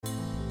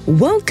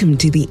Welcome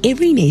to the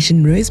Every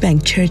Nation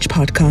Rosebank Church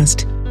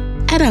podcast.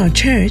 At our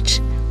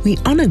church, we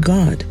honor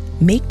God,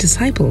 make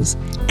disciples,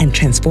 and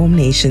transform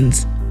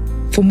nations.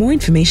 For more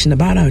information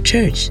about our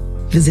church,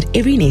 visit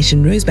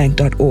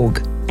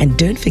everynationrosebank.org and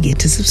don't forget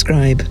to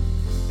subscribe.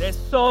 There's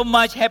so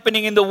much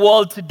happening in the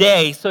world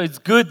today, so it's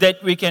good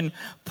that we can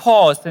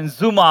pause and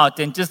zoom out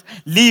and just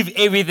leave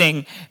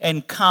everything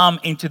and come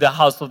into the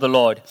house of the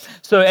Lord.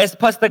 So as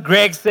Pastor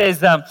Greg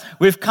says,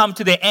 we've come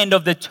to the end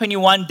of the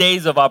 21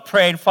 days of our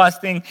prayer and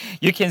fasting.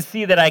 You can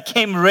see that I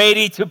came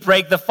ready to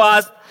break the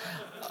fast.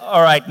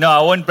 All right, no,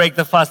 I won't break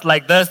the fast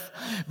like this.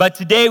 But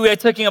today we are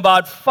talking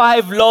about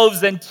 5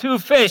 loaves and 2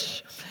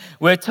 fish.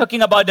 We're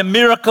talking about the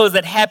miracles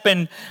that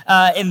happened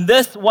in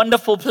this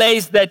wonderful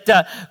place that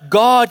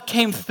God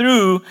came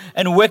through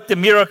and worked a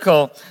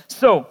miracle.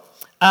 So,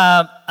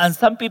 and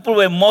some people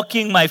were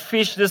mocking my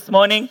fish this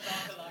morning.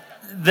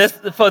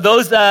 For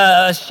those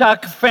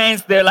shark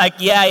fans, they're like,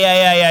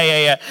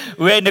 yeah.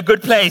 We're in a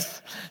good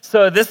place.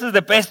 So this is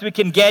the best we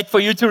can get for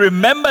you to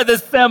remember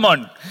this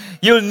sermon.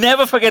 You'll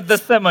never forget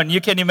this sermon.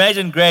 You can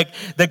imagine, Greg,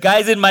 the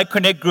guys in my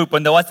Connect group,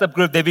 on the WhatsApp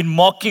group, they've been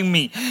mocking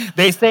me.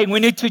 They're saying, we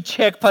need to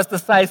check Pastor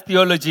Sai's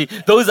theology.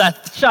 Those are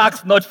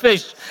sharks, not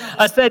fish.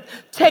 I said,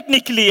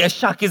 technically, a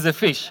shark is a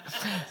fish.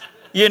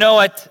 You know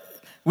what?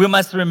 We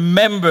must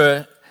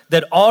remember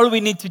that all we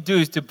need to do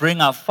is to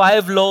bring our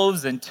 5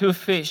 loaves and 2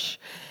 fish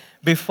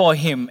before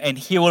Him, and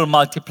He will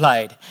multiply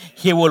it.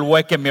 He will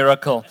work a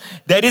miracle.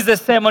 That is the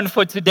sermon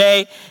for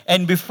today.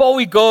 And before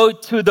we go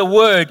to the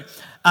Word,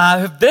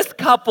 this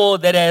couple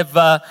that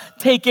have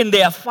taken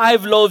their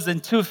 5 loaves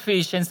and 2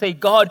 fish and say,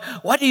 God,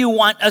 what do you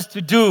want us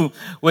to do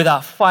with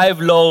our 5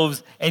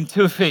 loaves and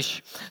 2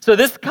 fish? So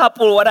this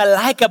couple, what I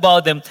like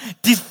about them,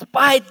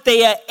 despite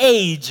their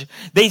age,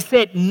 they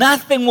said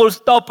nothing will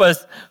stop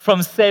us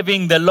from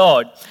serving the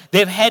Lord.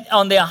 They've had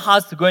on their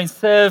hearts to go and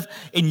serve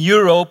in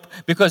Europe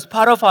because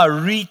part of our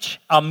reach,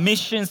 our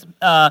missions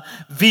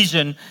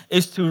vision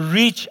is to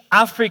reach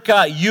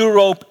Africa,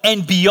 Europe,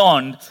 and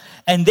beyond.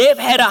 And they've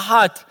had a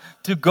heart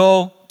to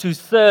go to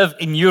serve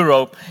in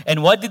Europe.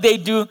 And what did they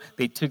do?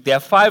 They took their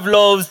 5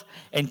 loaves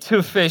and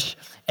 2 fish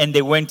and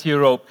they went to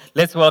Europe.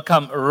 Let's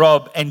welcome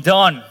Rob and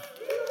Don.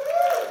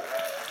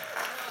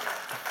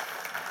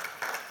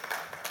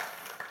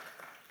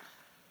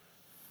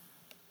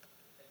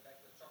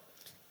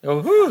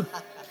 Oh,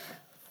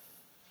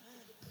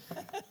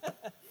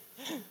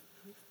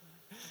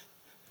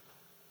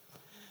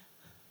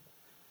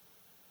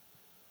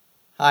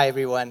 Hi,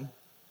 everyone.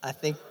 I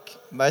think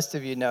most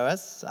of you know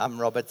us. I'm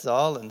Robert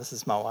Zahl, and this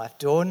is my wife,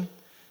 Dawn,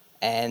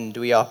 and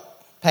we are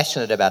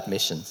passionate about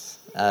missions.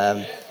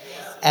 And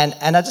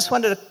I just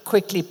wanted to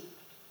quickly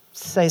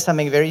say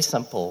something very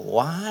simple.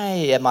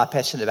 Why am I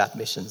passionate about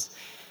missions?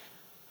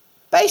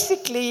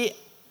 Basically,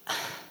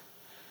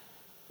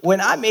 when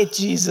I met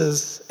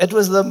Jesus, it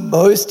was the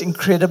most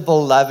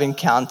incredible love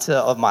encounter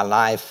of my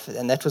life,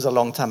 and that was a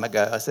long time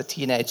ago. I was a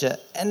teenager,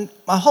 and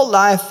my whole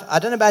life, I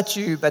don't know about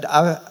you, but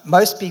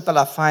most people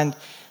I find,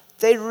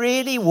 they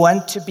really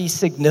want to be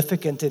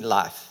significant in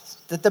life.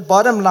 That the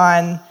bottom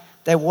line,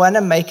 they want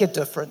to make a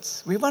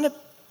difference. We don't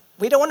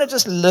want to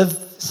just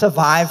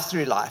survive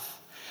through life.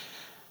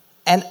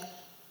 And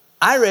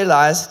I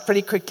realized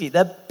pretty quickly,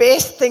 the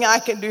best thing I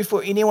can do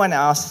for anyone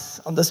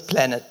else on this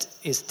planet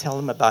is tell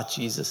them about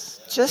Jesus.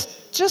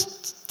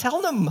 Just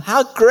tell them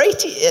how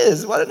great He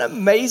is. What an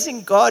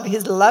amazing God.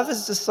 His love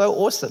is just so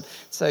awesome.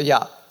 So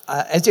yeah,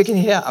 as you can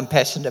hear, I'm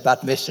passionate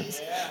about missions.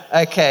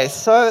 Okay,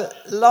 so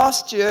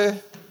last year,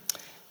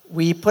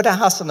 we put our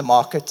house on the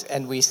market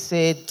and we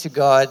said to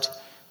God,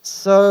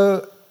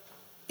 so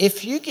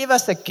if you give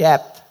us a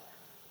gap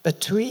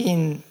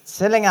between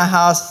selling our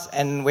house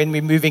and when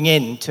we're moving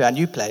in to our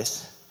new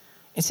place,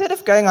 instead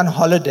of going on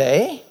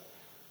holiday,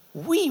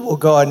 we will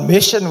go on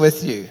mission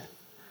with you.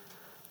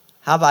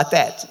 How about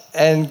that?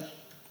 And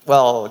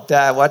well,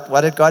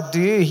 what did God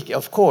do?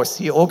 Of course,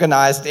 He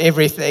organized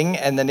everything,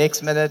 and the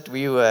next minute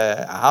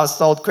our house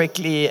sold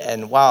quickly,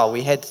 and wow,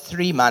 we had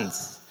 3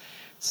 months.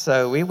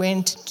 So we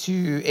went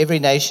to Every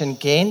Nation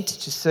Ghent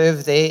to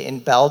serve there in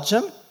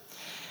Belgium.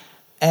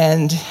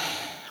 And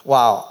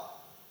wow,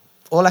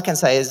 all I can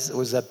say is it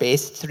was the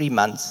best 3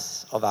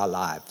 months of our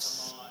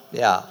lives.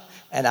 Yeah,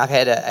 and I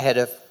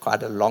had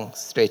quite a long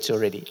stretch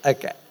already.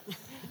 Okay.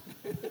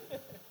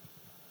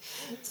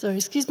 So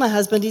excuse my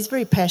husband, he's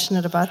very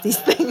passionate about these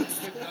things.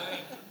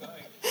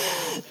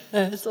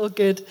 No, it's all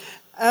good.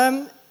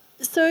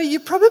 So you're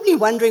probably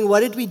wondering,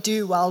 what did we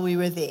do while we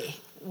were there?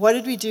 What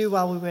did we do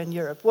while we were in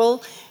Europe?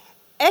 Well,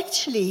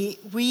 actually,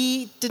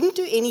 we didn't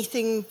do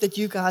anything that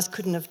you guys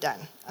couldn't have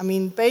done. I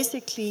mean,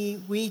 basically,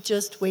 we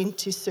just went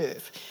to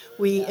serve.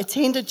 We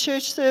attended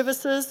church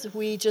services.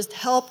 We just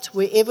helped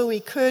wherever we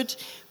could.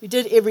 We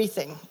did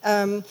everything.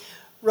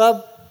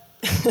 Rob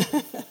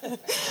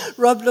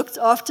looked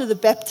after the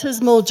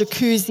baptismal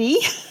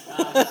jacuzzi.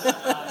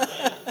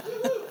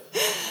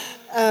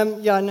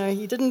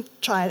 He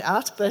didn't try it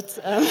out, but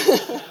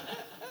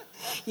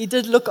he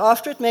did look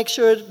after it, made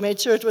sure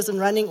it was in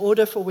running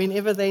order for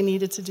whenever they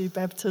needed to do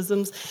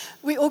baptisms.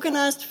 We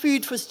organized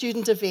food for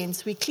student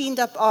events. We cleaned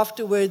up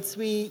afterwards.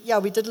 We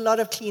did a lot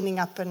of cleaning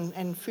up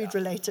and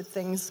food-related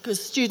things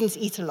because students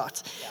eat a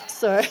lot.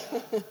 So,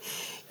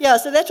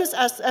 so that was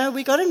us.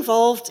 We got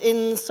involved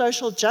in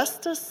social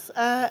justice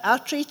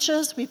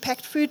outreaches. We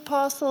packed food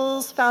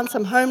parcels, found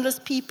some homeless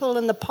people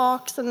in the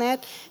parks and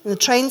that, in the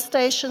train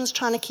stations,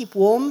 trying to keep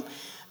warm.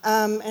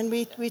 And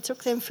we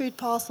took them food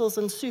parcels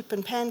and soup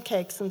and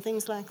pancakes and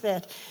things like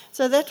that.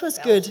 So that was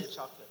good.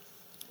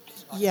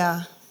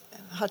 Yeah,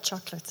 hot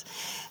chocolate.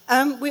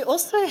 We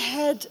also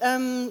had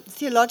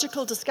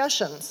theological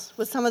discussions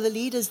with some of the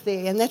leaders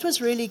there, and that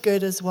was really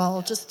good as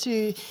well, just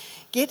to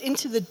get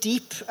into the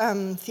deep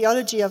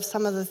theology of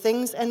some of the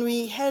things. And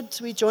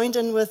we joined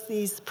in with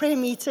these prayer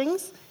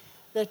meetings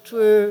that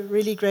were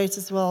really great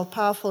as well,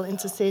 powerful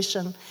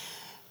intercession.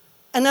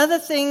 Another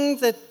thing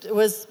that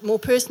was more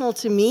personal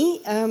to me,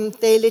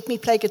 they let me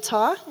play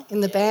guitar in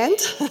the band.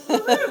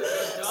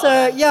 So,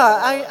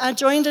 I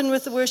joined in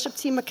with the worship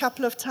team a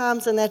couple of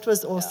times, and that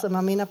was awesome.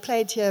 I mean, I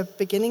played here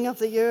beginning of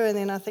the year, and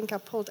then I think I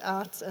pulled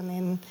out, and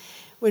then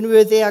when we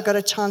were there, I got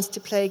a chance to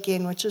play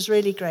again, which was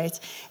really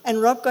great.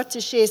 And Rob got to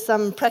share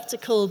some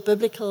practical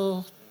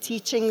biblical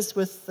teachings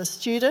with the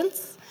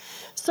students.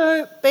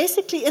 So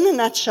basically, in a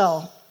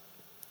nutshell,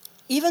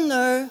 even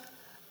though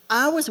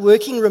I was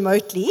working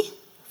remotely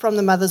from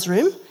the mother's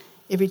room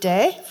every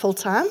day, full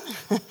time,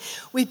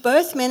 we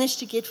both managed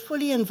to get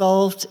fully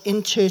involved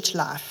in church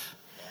life.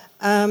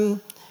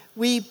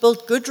 We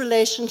built good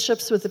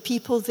relationships with the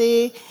people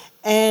there,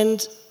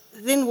 and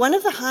then one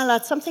of the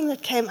highlights, something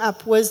that came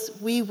up, was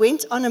we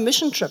went on a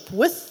mission trip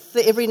with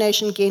the Every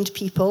Nation Ghent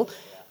people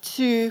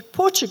to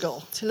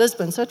Portugal, to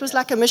Lisbon. So it was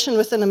like a mission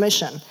within a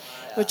mission,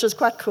 which was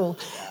quite cool.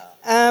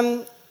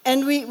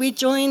 And we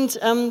joined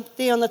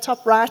there on the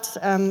top right,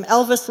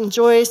 Elvis and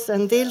Joyce,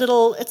 and their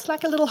it's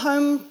like a little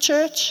home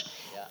church.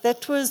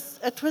 It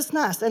was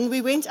nice. And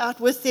we went out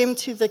with them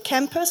to the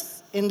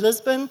campus in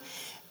Lisbon,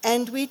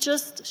 and we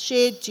just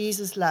shared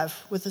Jesus'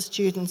 love with the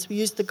students. We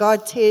used the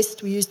God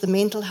test, we used the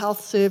mental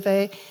health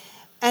survey,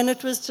 and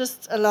it was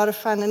just a lot of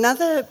fun.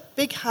 Another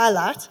big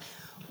highlight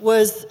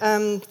was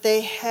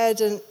they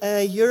had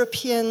a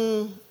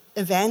European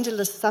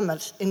Evangelist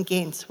Summit in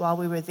Ghent while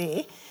we were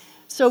there.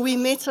 So we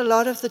met a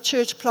lot of the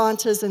church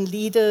planters and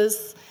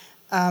leaders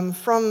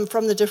from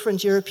the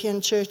different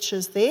European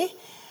churches there,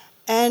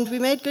 and we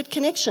made good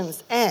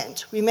connections,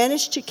 and we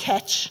managed to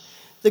catch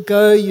the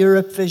Go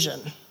Europe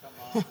vision.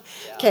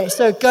 Okay,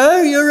 so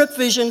Go Europe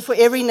vision for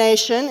Every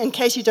Nation, in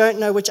case you don't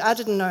know, which I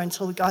didn't know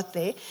until we got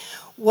there,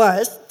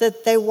 was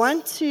that they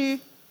want to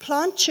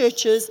plant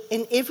churches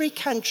in every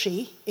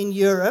country in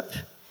Europe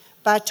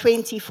by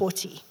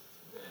 2040.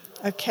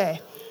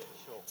 Okay,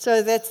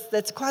 so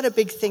that's quite a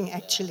big thing,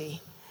 actually.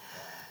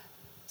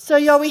 So,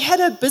 we had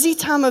a busy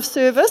time of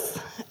service.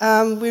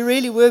 We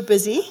really were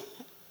busy.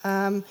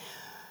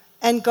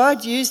 And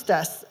God used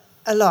us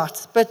a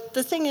lot. But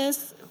the thing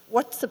is,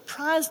 what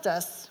surprised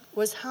us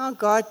was how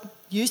God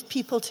used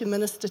people to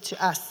minister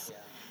to us.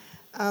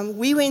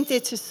 We went there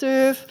to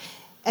serve,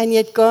 and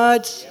yet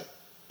God,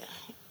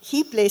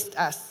 He blessed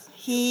us.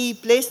 He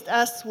blessed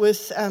us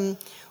with,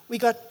 we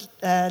got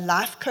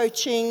life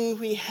coaching,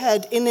 we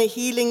had inner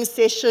healing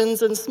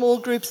sessions and small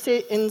group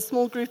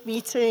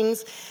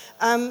meetings,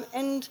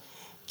 and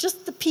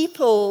just the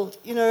people,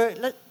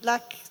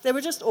 they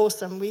were just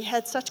awesome. We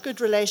had such good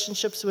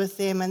relationships with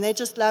them, and they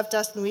just loved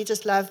us, and we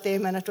just loved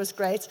them, and it was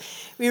great.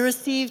 We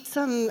received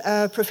some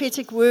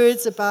prophetic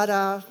words about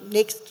our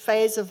next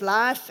phase of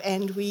life,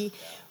 and we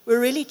were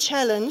really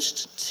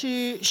challenged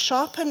to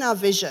sharpen our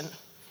vision.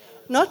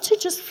 Not to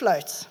just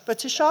float, but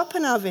to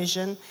sharpen our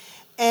vision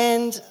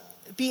and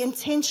be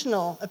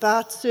intentional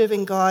about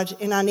serving God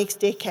in our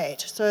next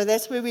decade. So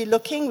that's where we're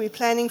looking. We're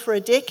planning for a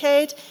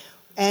decade,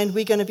 and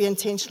we're going to be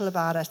intentional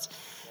about it.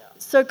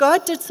 So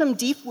God did some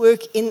deep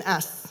work in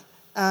us.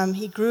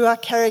 He grew our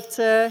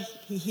character.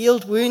 He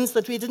healed wounds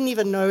that we didn't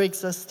even know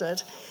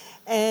existed.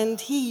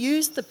 And He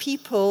used the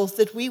people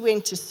that we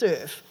went to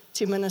serve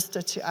to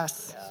minister to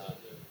us.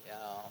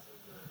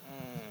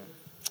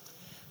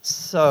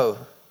 So,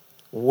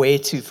 where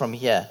to from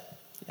here?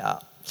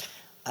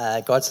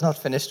 God's not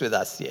finished with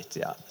us yet.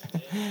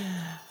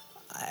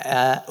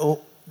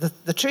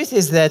 The truth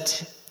is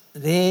that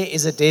there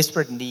is a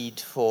desperate need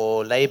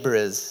for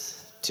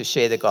laborers to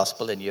share the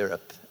gospel in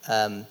Europe.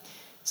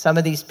 Some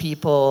of these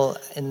people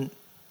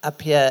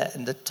up here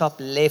in the top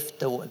left,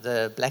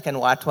 the black and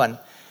white one,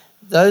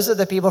 those are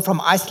the people from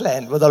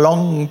Iceland with the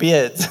long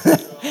beards.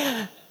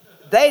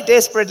 They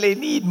desperately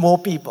need more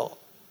people,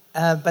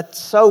 but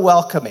so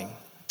welcoming.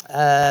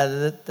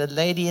 The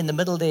lady in the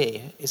middle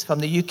there is from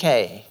the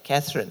UK,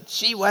 Catherine.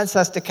 She wants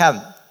us to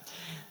come.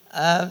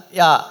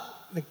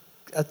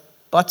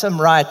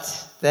 Bottom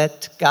right,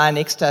 that guy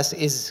next to us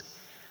is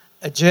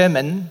a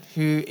German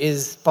who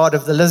is part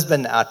of the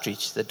Lisbon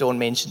outreach that Dawn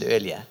mentioned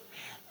earlier.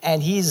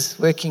 And he's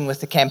working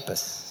with the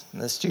campus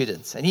and the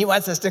students, and he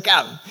wants us to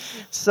come.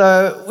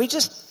 So we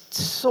just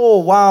saw,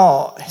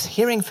 wow,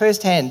 hearing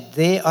firsthand,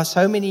 there are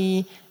so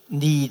many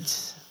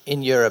needs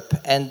in Europe.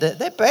 And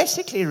they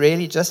basically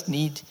really just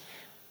need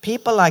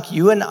people like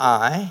you and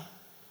I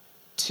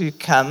to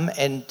come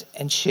and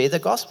share the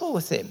gospel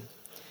with them.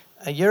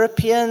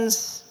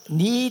 Europeans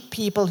need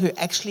people who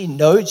actually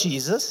know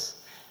Jesus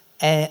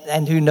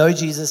and who know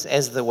Jesus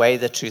as the way,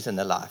 the truth, and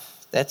the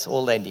life. That's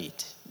all they need,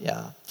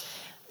 yeah.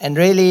 And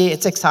really,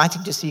 it's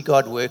exciting to see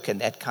God work in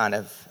that kind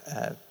of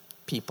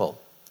people.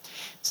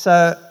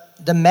 So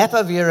the map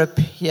of Europe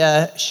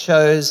here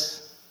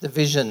shows the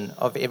vision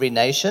of every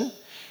nation.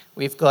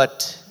 We've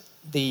got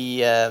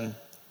the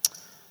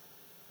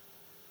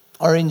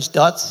orange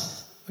dots.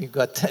 We've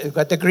got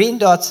the green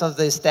dots of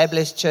the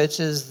established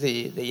churches,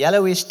 the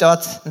yellowish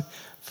dots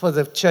for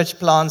the church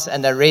plants,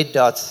 and the red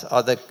dots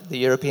are the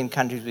European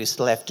countries we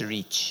still have to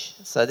reach.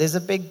 So there's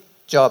a big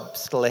job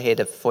still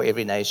ahead for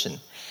every nation.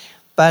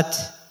 But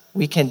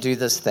we can do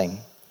this thing.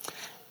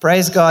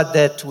 Praise God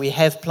that we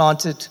have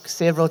planted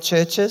several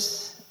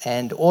churches,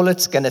 and all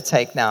it's going to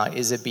take now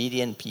is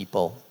obedient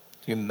people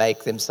to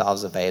make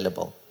themselves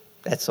available.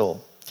 That's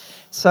all.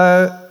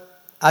 So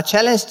our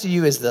challenge to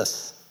you is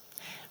this.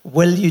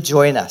 Will you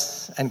join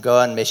us and go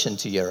on mission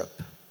to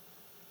Europe?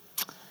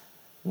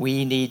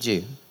 We need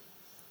you.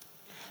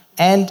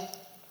 And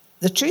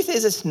the truth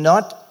is, it's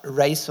not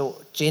race or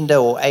gender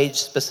or age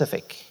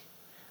specific.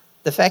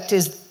 The fact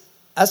is,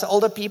 us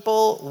older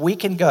people, we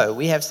can go.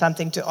 We have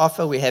something to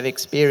offer. We have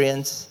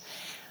experience.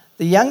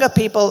 The younger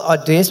people are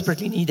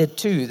desperately needed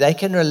too. They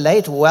can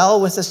relate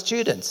well with the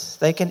students.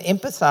 They can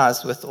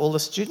empathize with all the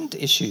student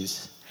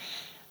issues.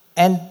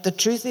 And the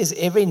truth is,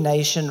 every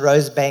nation,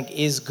 Rosebank,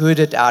 is good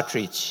at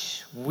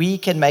outreach. We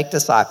can make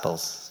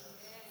disciples.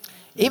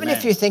 Even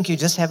if you think you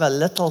just have a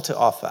little to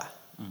offer.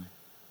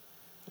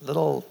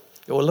 Your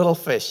little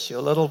fish,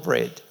 your little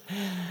bread.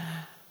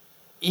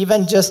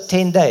 Even just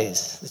 10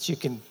 days that you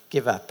can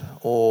give up,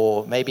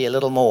 or maybe a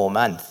little more, a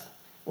month.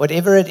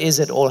 Whatever it is,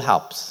 it all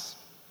helps.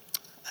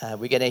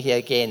 We're going to hear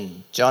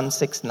again, John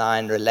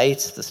 6:9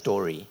 relates the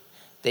story.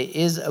 There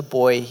is a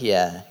boy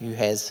here who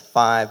has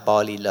 5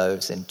 barley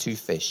loaves and 2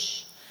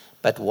 fish.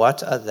 But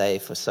what are they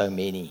for so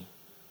many?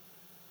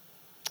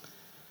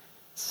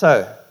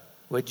 So,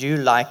 would you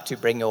like to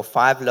bring your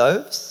 5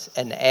 loaves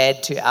and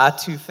add to our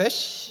 2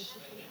 fish?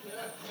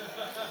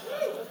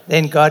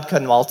 Then God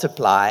can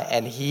multiply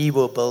and He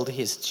will build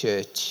His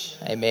church.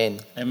 Amen.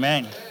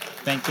 Amen.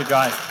 Thank you,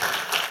 guys.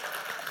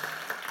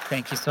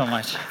 Thank you so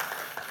much.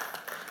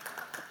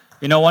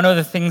 You know, one of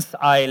the things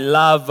I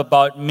love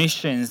about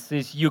missions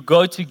is you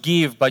go to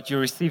give, but you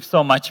receive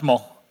so much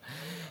more.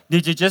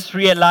 Did you just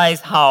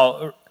realize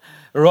how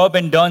Rob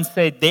and Don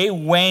said they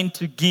went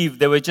to give?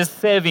 They were just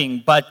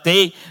serving, but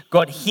they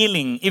got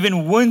healing,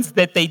 even wounds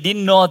that they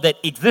didn't know that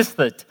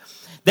existed.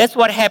 That's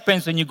what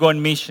happens when you go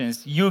on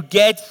missions. You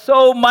get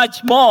so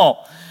much more.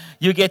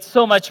 You get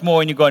so much more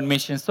when you go on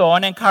missions. So I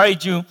want to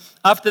encourage you,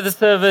 after the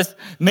service,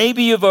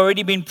 maybe you've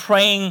already been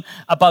praying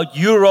about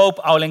Europe.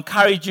 I will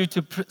encourage you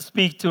to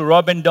speak to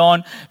Rob and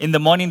Don. In the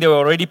morning, there were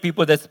already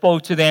people that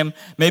spoke to them.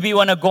 Maybe you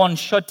want to go on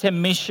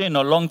short-term mission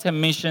or long-term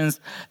missions.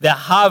 The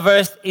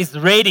harvest is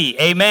ready.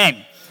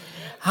 Amen.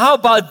 How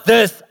about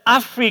this?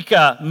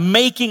 Africa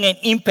making an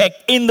impact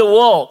in the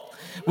world.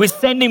 We're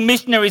sending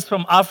missionaries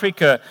from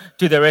Africa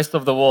to the rest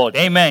of the world.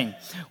 Amen.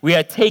 We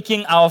are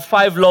taking our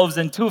 5 loaves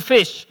and 2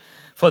 fish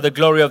for the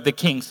glory of the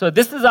King. So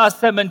this is our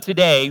sermon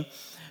today.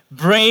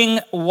 Bring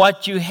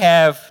what you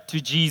have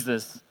to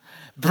Jesus.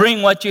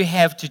 Bring what you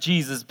have to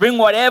Jesus. Bring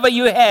whatever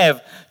you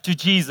have to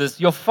Jesus.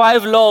 Your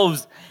 5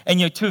 loaves and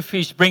your 2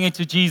 fish, bring it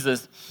to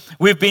Jesus.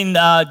 We've been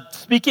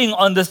speaking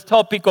on this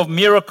topic of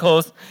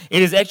miracles.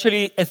 It is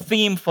actually a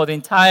theme for the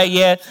entire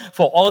year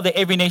for all the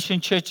Every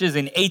Nation churches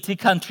in 80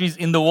 countries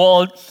in the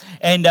world.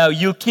 And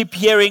you keep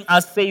hearing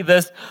us say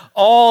this.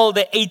 All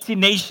the 80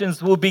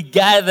 nations will be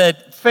gathered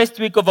first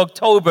week of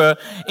October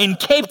in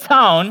Cape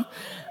Town.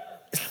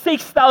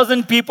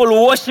 6,000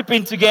 people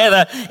worshiping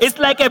together. It's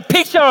like a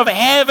picture of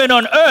heaven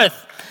on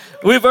earth.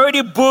 We've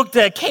already booked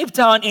a Cape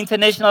Town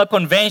International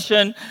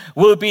Convention.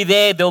 We'll be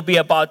there. There'll be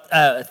about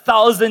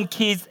 1,000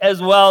 kids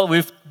as well.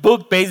 We've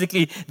booked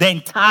basically the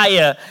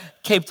entire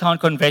Cape Town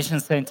Convention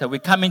Center. We're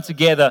coming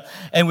together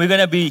and we're going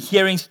to be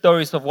hearing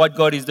stories of what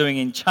God is doing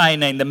in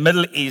China, in the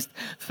Middle East,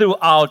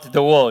 throughout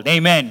the world.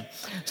 Amen.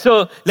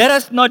 So let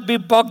us not be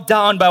bogged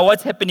down by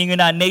what's happening in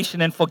our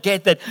nation and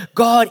forget that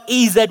God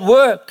is at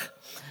work.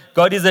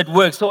 God is at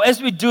work. So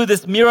as we do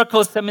this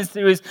miracle sermon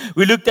series,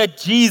 we looked at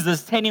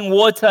Jesus turning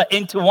water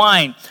into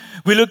wine.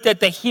 We looked at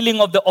the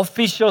healing of the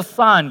official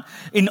son.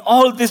 In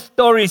all these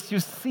stories, you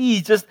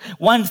see just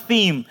one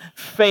theme: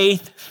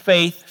 faith,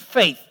 faith,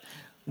 faith.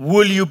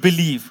 Will you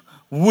believe?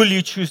 Will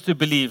you choose to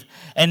believe?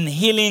 And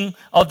healing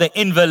of the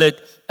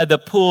invalid at the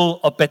pool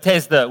of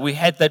Bethesda. We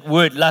had that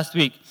word last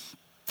week.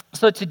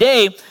 So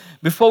today,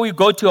 before we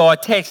go to our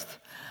text,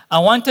 I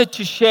wanted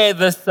to share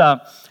this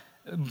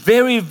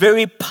very,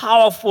 very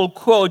powerful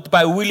quote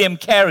by William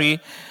Carey.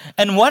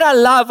 And what I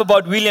love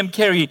about William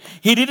Carey,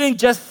 he didn't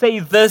just say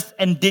this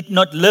and did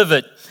not live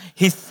it.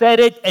 He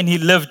said it and he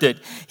lived it.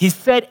 He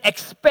said,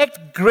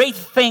 expect great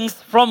things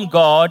from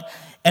God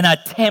and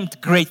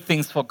attempt great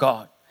things for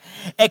God.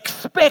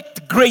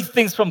 Expect great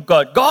things from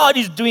God. God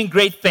is doing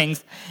great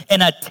things,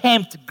 and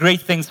attempt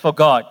great things for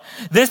God.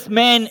 This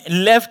man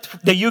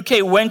left the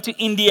UK, went to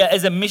India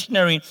as a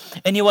missionary,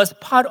 and he was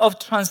part of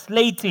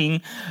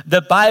translating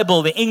the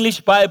Bible, the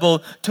English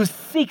Bible, to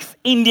 6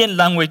 Indian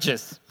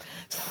languages.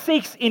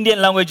 6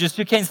 Indian languages.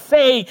 You can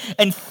say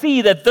and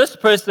see that this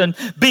person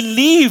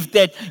believed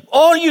that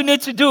all you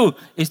need to do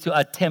is to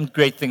attempt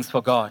great things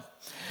for God.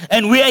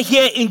 And we are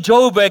here in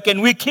Joburg,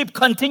 and we keep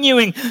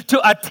continuing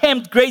to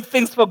attempt great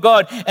things for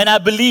God. And I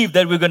believe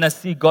that we're going to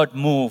see God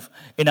move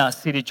in our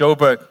city,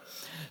 Joburg.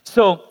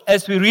 So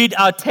as we read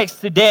our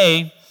text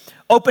today,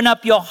 open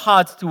up your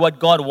hearts to what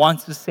God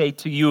wants to say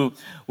to you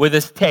with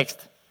this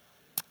text.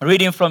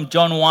 Reading from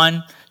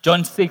John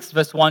 6,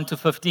 verse 1 to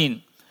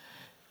 15.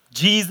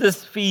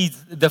 Jesus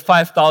feeds the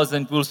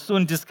 5,000. We'll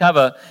soon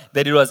discover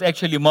that it was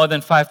actually more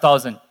than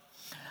 5,000.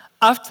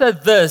 After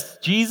this,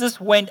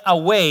 Jesus went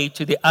away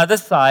to the other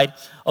side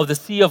of the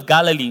Sea of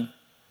Galilee,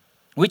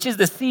 which is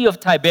the Sea of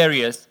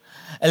Tiberias.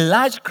 A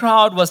large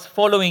crowd was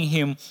following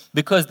him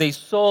because they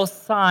saw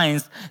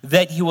signs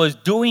that he was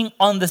doing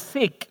on the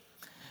sick.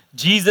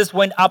 Jesus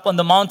went up on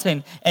the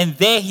mountain, and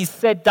there he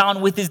sat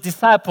down with his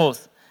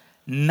disciples.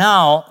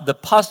 Now the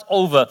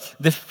Passover,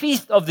 the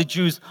feast of the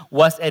Jews,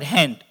 was at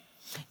hand.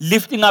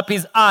 Lifting up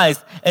his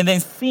eyes and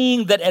then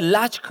seeing that a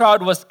large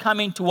crowd was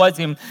coming towards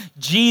him,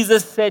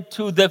 Jesus said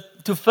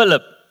to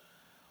Philip,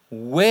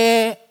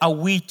 "Where are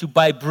we to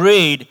buy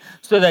bread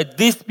so that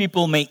these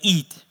people may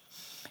eat?"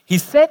 He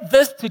said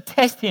this to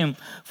test him,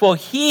 for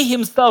he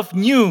himself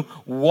knew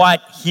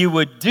what he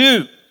would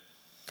do.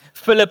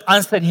 Philip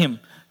answered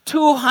him,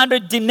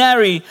 200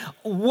 denarii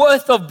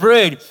worth of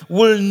bread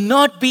will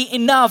not be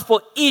enough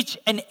for each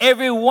and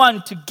every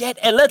one to get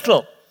a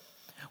little.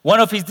 One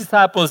of his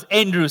disciples,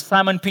 Andrew,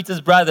 Simon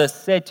Peter's brother,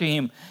 said to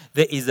him,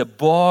 "There is a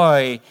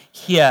boy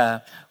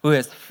here who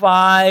has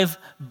 5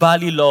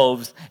 barley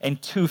loaves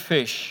and 2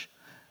 fish.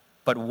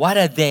 But what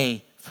are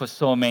they for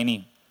so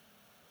many?"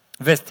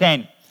 Verse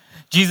 10,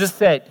 Jesus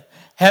said,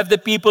 "Have the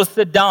people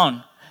sit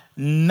down."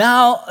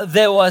 Now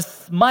there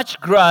was much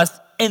grass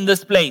in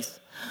this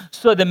place.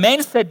 So the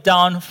men sat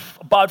down,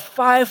 about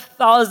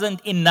 5,000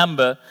 in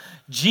number.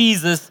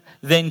 Jesus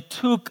then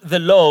took the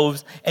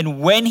loaves, and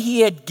when he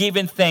had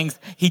given thanks,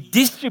 he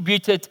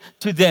distributed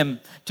to them,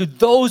 to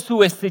those who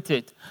were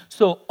seated.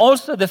 So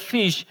also the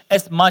fish,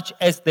 as much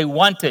as they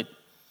wanted.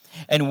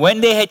 And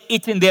when they had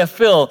eaten their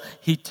fill,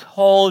 he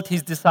told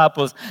his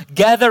disciples,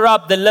 "Gather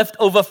up the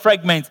leftover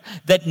fragments,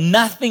 that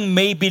nothing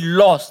may be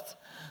lost."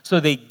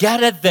 So they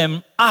gathered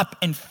them up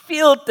and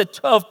filled the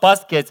 12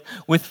 baskets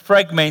with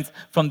fragments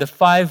from the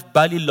 5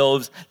 barley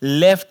loaves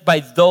left by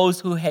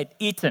those who had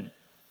eaten.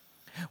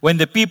 When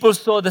the people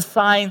saw the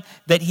sign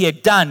that he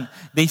had done,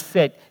 they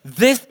said,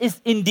 "This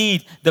is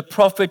indeed the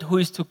prophet who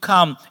is to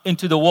come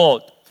into the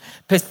world."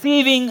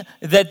 Perceiving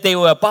that they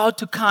were about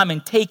to come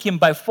and take him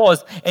by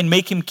force and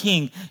make him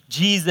king,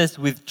 Jesus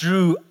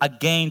withdrew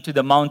again to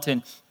the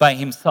mountain by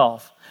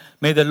himself.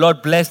 May the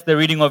Lord bless the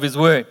reading of his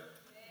word.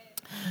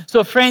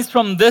 So friends,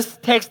 from this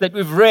text that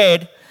we've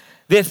read,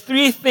 there are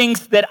 3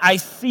 things that I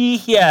see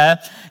here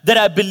that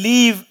I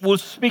believe will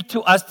speak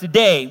to us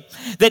today.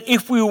 That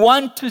if we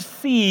want to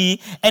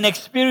see and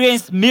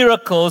experience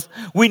miracles,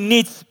 we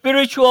need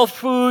spiritual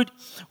food,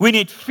 we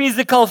need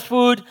physical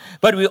food,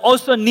 but we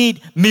also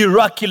need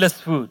miraculous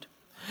food.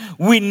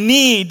 We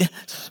need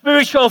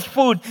spiritual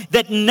food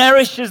that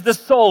nourishes the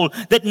soul,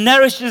 that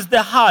nourishes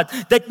the heart,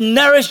 that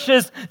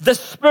nourishes the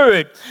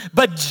spirit.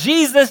 But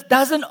Jesus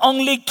doesn't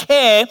only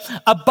care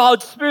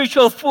about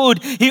spiritual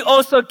food, he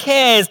also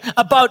cares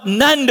about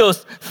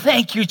Nando's.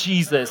 Thank you,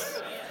 Jesus.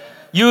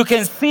 You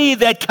can see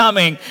that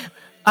coming.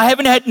 I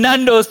haven't had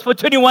Nando's for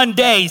 21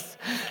 days.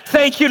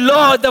 Thank you,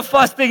 Lord, the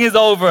fasting is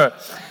over.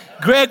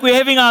 Greg, we're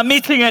having our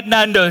meeting at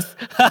Nando's.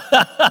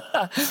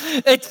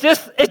 It's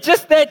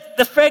just that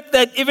the fact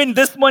that even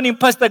this morning,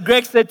 Pastor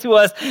Greg said to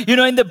us,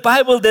 in the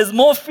Bible, there's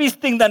more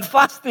feasting than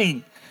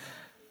fasting.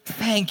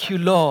 Thank you,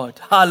 Lord.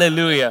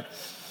 Hallelujah.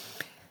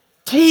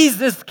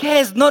 Jesus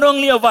cares not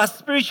only of our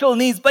spiritual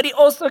needs, but he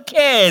also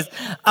cares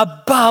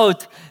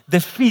about the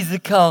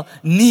physical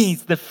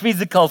needs, the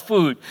physical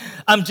food.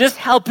 I'm just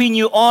helping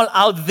you all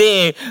out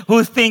there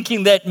who's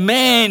thinking that,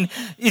 man,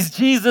 is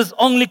Jesus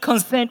only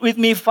concerned with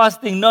me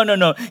fasting?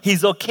 No.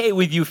 He's okay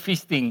with you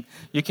feasting.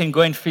 You can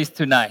go and feast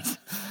tonight.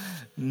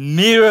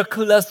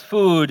 Miraculous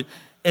food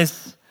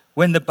is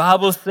when the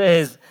Bible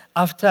says,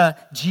 after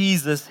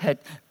Jesus had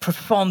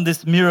performed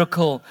this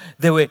miracle,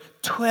 there were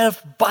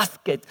 12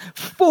 baskets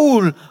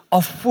full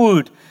of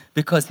food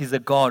because he's a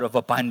God of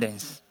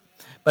abundance.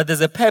 But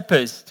there's a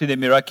purpose to the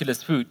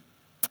miraculous food.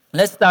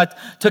 Let's start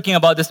talking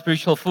about the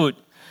spiritual food.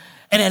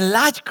 And a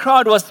large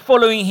crowd was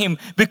following him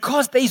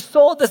because they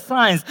saw the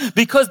signs,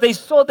 because they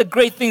saw the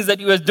great things that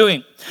he was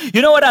doing.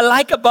 You know what I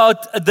like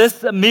about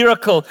this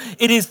miracle?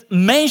 It is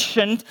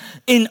mentioned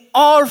in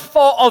all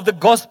 4 of the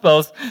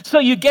Gospels. So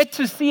you get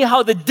to see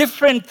how the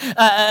different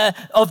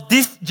of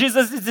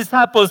Jesus'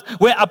 disciples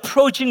were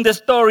approaching the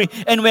story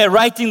and were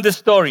writing the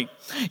story.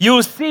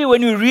 You'll see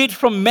when you read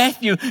from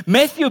Matthew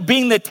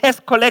being the tax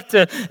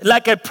collector,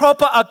 like a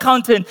proper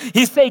accountant,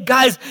 he said,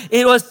 guys,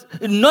 it was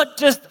not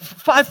just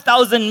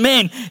 5,000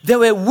 men. There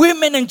were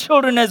women and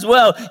children as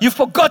well. You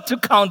forgot to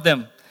count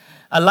them.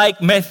 I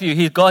like Matthew.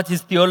 He got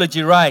his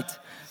theology right.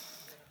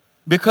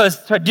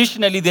 Because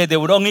traditionally they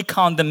would only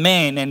count the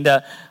men.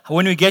 And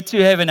when we get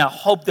to heaven, I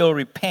hope they'll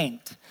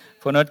repent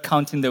for not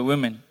counting the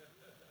women.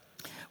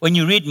 When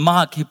you read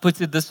Mark, he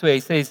puts it this way. He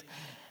says,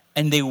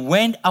 and they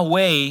went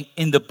away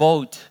in the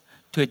boat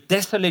to a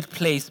desolate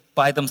place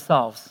by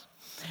themselves.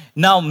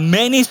 Now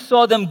many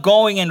saw them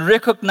going and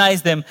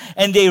recognized them,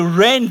 and they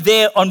ran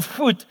there on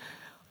foot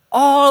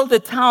all the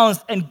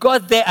towns and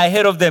got there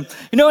ahead of them.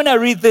 You know, when I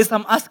read this,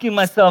 I'm asking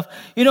myself,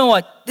 you know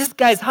what? These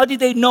guys, how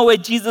did they know where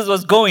Jesus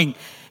was going?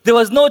 There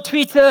was no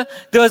Twitter,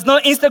 there was no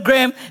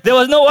Instagram, there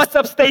was no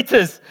WhatsApp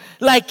status.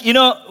 Like, you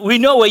know, we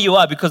know where you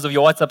are because of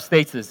your WhatsApp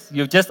status.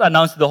 You've just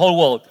announced to the whole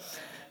world.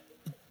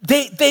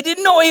 They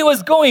didn't know where he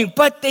was going,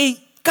 but they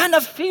kind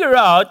of figure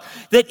out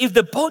that if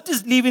the boat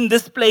is leaving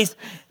this place,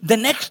 the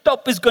next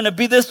stop is going to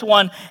be this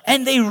one.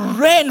 And they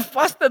ran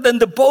faster than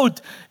the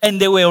boat,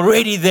 and they were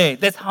already there.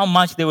 That's how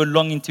much they were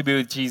longing to be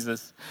with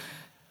Jesus.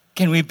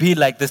 Can we be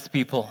like this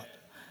people?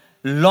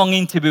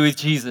 Longing to be with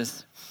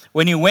Jesus.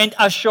 When he went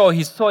ashore,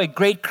 he saw a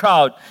great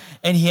crowd,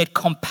 and he had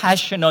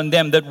compassion on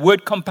them. That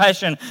word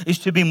compassion is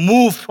to be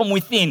moved from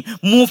within,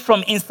 moved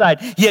from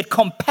inside. He had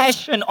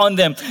compassion on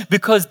them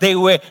because they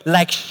were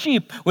like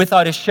sheep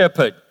without a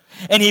shepherd.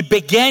 And he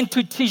began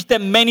to teach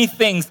them many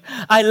things.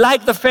 I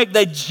like the fact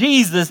that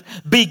Jesus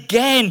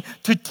began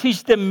to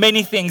teach them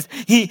many things.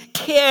 He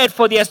cared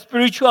for their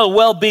spiritual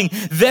well-being.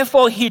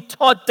 Therefore, he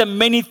taught them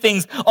many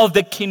things of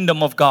the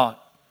kingdom of God.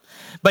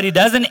 But it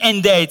doesn't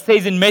end there. It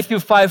says in Matthew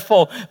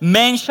 5:4,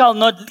 man shall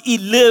not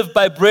live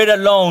by bread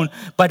alone,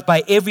 but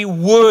by every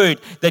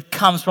word that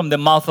comes from the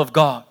mouth of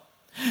God.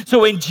 So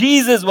when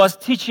Jesus was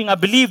teaching, I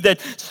believe that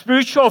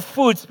spiritual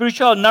food,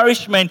 spiritual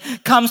nourishment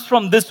comes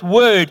from this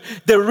word,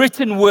 the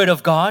written word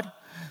of God,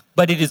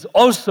 but it is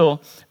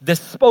also the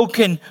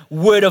spoken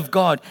word of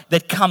God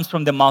that comes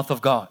from the mouth of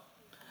God.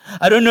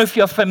 I don't know if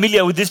you're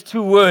familiar with these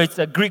 2 words,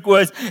 Greek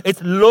words.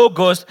 It's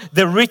logos,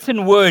 the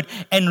written word,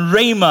 and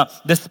rhema,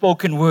 the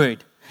spoken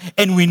word.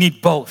 And we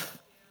need both.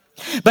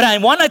 But I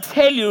want to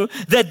tell you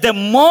that the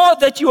more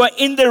that you are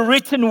in the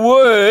written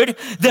word,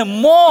 the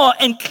more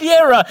and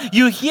clearer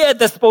you hear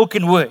the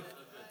spoken word.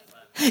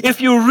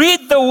 If you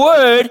read the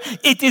word,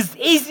 it is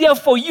easier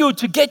for you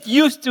to get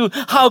used to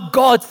how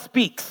God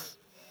speaks.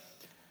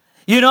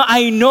 You know,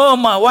 I know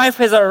my wife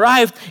has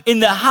arrived in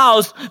the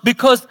house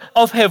because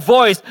of her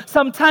voice.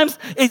 Sometimes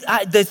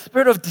the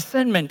spirit of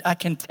discernment, I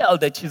can tell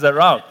that she's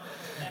around.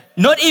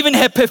 Not even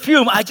her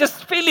perfume. I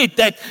just feel it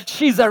that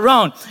she's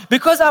around.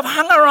 Because I've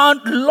hung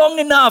around long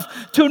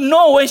enough to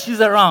know when she's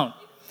around.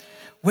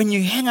 When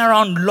you hang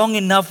around long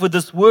enough with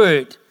this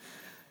word,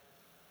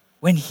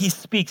 when he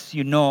speaks,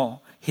 you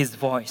know his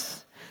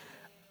voice.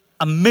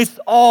 Amidst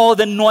all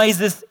the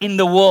noises in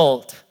the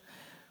world,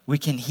 we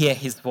can hear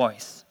his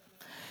voice.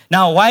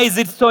 Now, why is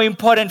it so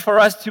important for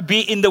us to be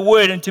in the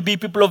Word and to be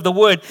people of the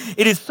Word?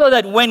 It is so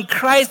that when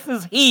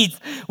crisis hits,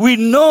 we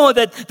know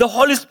that the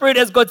Holy Spirit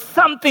has got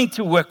something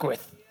to work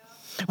with.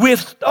 We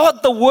have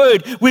taught the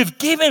Word. We've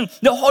given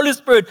the Holy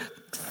Spirit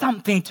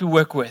something to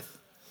work with.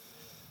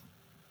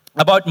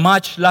 About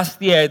March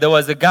last year, there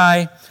was a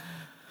guy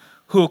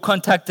who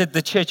contacted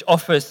the church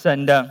office,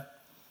 and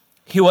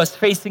he was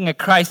facing a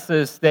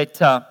crisis that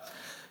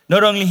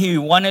not only he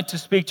wanted to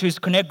speak to his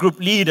Connect group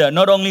leader,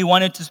 not only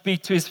wanted to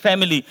speak to his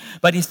family,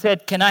 but he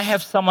said, can I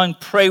have someone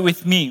pray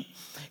with me?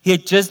 He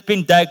had just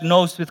been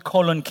diagnosed with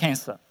colon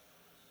cancer.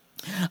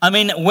 I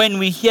mean, when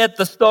we heard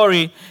the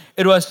story,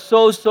 it was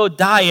so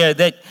dire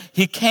that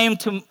he came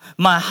to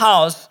my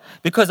house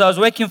because I was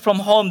working from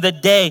home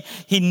that day.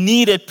 He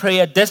needed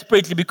prayer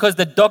desperately because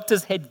the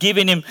doctors had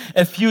given him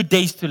a few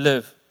days to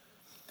live.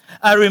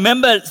 I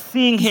remember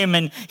seeing him,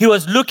 and he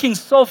was looking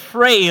so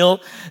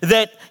frail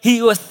that he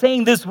was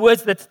saying these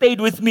words that stayed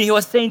with me. He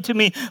was saying to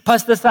me,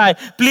 Pastor Sai,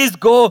 please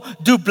go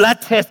do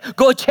blood tests.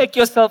 Go check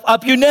yourself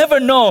up. You never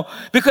know.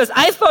 Because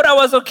I thought I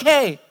was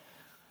okay.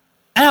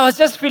 And I was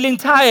just feeling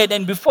tired.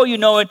 And before you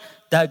know it,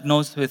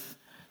 diagnosed with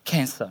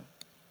cancer.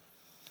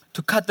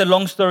 To cut the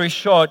long story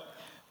short,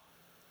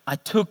 I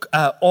took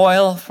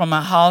oil from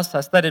my house.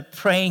 I started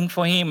praying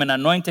for him and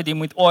anointed him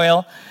with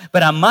oil.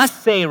 But I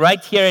must say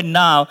right here and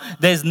now,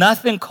 there's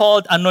nothing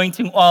called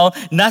anointing oil,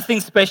 nothing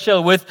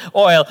special with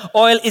oil.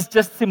 Oil is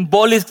just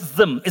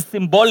symbolism. It's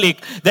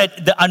symbolic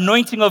that the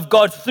anointing of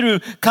God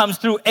comes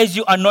through as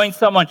you anoint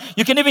someone.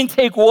 You can even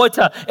take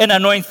water and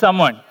anoint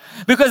someone.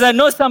 Because I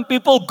know some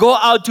people go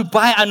out to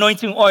buy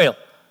anointing oil.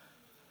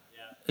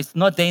 It's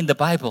not there in the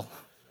Bible.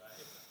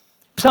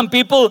 Some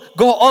people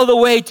go all the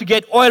way to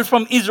get oil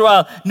from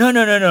Israel. No.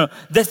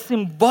 The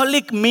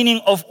symbolic meaning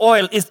of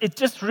oil is it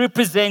just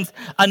represents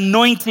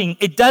anointing.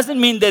 It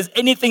doesn't mean there's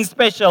anything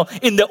special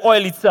in the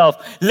oil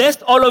itself.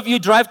 Lest all of you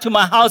drive to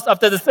my house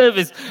after the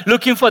service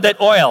looking for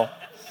that oil.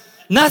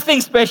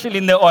 Nothing special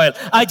in the oil.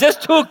 I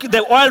just took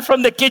the oil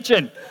from the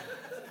kitchen.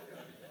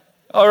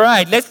 All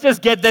right, let's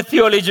just get the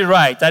theology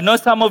right. I know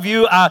some of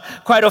you are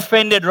quite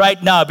offended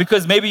right now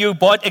because maybe you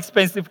bought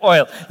expensive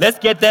oil. Let's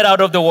get that out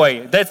of the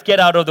way.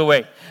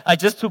 I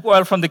just took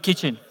oil from the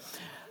kitchen,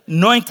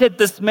 anointed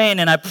this man,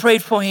 and I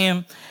prayed for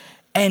him.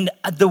 And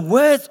the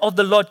words of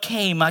the Lord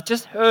came. I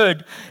just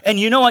heard. And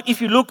you know what?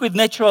 If you look with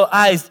natural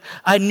eyes,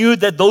 I knew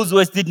that those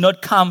words did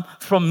not come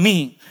from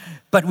me.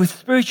 But with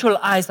spiritual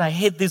eyes, I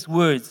heard these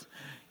words.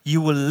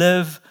 You will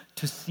live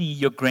to see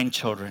your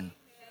grandchildren.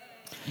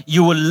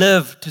 You will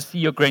live to see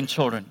your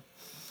grandchildren.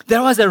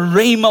 There was a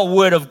rhema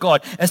word of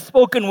God, a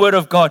spoken word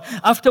of God.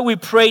 After we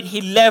prayed,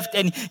 he left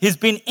and he's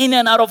been in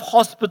and out of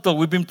hospital.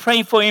 We've been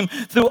praying for him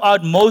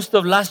throughout most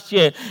of last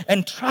year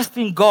and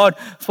trusting God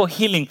for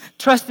healing,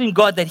 trusting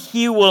God that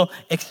he will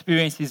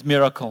experience his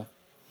miracle.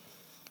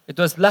 It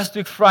was last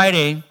week,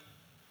 Friday.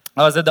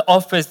 I was at the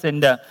office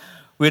and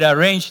we'd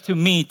arranged to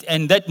meet.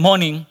 And that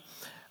morning,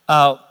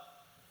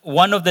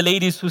 one of the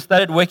ladies who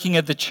started working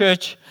at the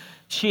church,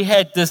 she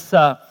had this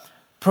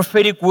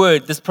prophetic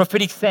word, this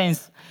prophetic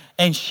sense.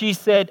 And she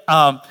said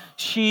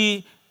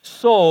she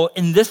saw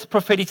in this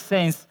prophetic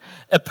sense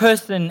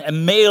a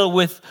male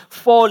with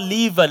 4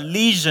 liver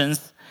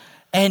lesions,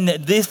 and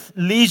these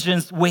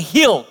lesions were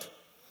healed.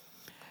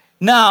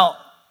 Now,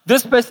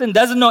 this person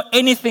doesn't know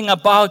anything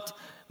about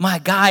my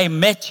guy,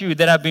 Matthew,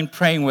 that I've been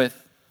praying with.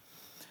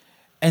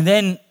 And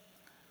then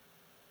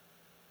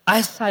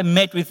as I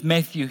met with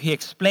Matthew, he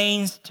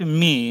explains to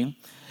me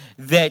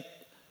that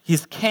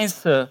his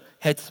cancer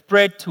had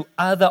spread to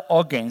other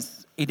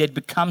organs. It had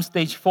become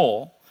stage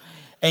 4.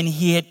 And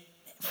he had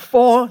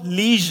 4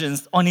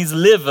 lesions on his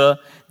liver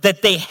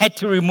that they had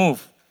to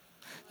remove.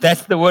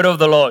 That's the word of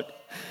the Lord.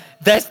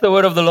 That's the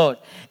word of the Lord.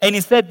 And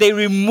he said they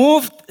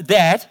removed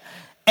that,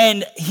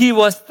 and he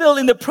was still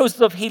in the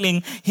process of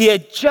healing. He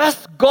had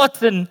just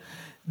gotten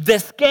the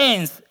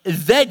scans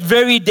that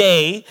very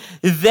day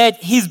that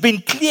he's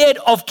been cleared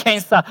of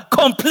cancer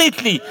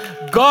completely.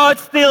 God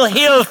still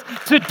heals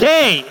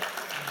today.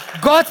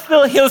 God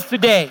still heals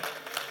today.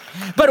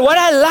 But what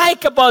I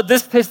like about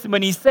this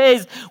testimony, he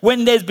says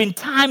when there's been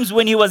times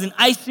when he was in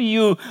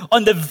ICU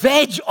on the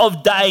verge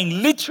of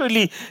dying,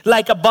 literally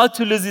like about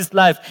to lose his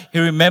life, he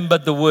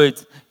remembered the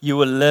words, you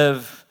will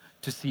live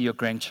to see your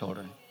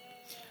grandchildren.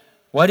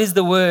 What is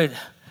the word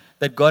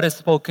that God has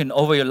spoken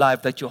over your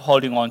life that you're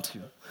holding on to?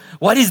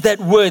 What is that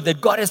word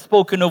that God has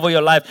spoken over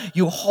your life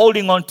you're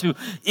holding on to?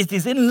 It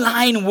is in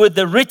line with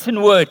the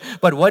written word,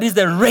 but what is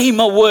the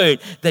rhema word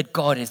that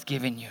God has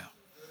given you?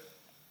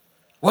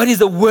 What is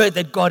the word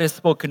that God has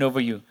spoken over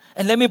you?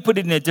 And let me put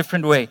it in a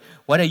different way.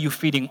 What are you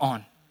feeding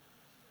on?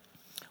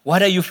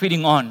 What are you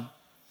feeding on?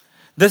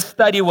 This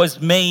study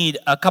was made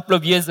a couple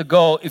of years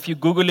ago. If you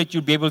Google it,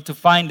 you'll be able to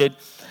find it.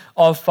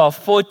 Of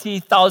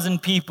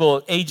 40,000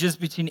 people, ages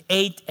between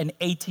 8 and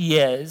 80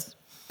 years,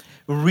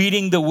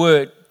 reading the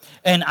word.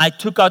 And I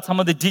took out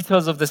some of the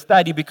details of the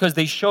study because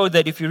they showed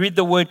that if you read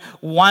the word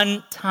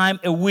 1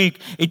 time a week,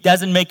 it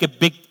doesn't make a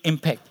big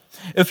impact.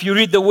 If you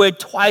read the word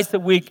twice a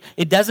week,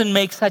 it doesn't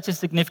make such a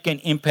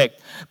significant impact.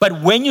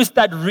 But when you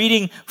start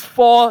reading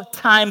 4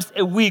 times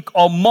a week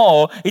or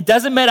more, it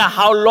doesn't matter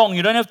how long.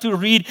 You don't have to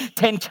read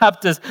 10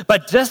 chapters.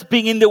 But just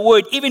being in the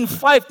word, even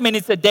 5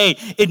 minutes a day,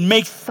 it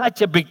makes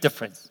such a big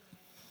difference.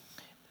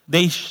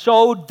 They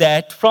showed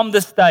that from the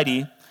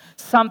study,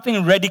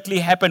 something radically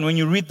happened when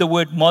you read the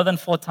word more than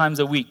 4 times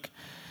a week.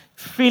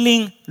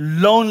 Feeling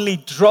lonely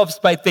drops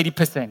by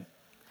 30%.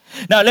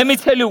 Now, let me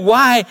tell you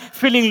why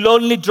feeling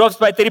lonely drops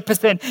by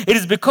 30%. It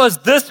is because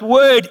this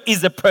word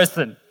is a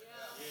person.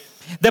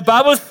 The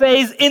Bible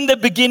says, in the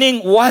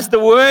beginning was the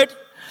Word,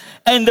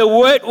 and the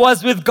Word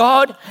was with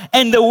God,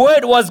 and the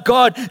Word was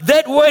God.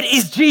 That Word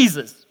is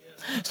Jesus.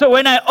 So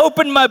when I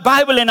open my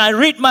Bible and I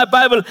read my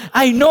Bible,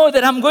 I know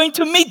that I'm going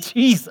to meet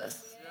Jesus.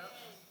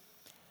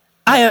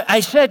 I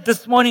shared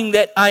this morning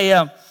that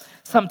I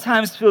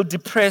sometimes feel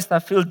depressed, I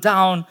feel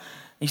down.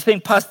 You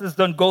think pastors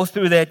don't go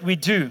through that? We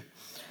do.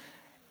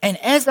 And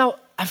as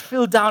I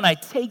feel down, I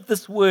take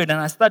this word and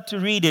I start to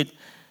read it.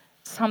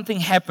 Something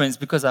happens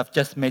because I've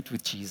just met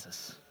with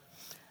Jesus.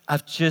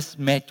 I've just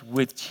met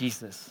with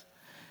Jesus.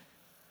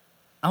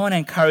 I want to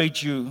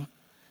encourage you,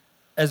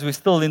 as we're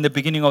still in the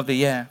beginning of the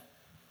year,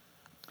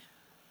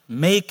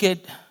 make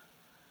it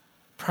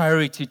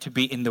priority to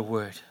be in the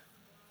Word.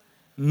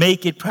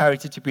 Make it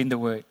priority to be in the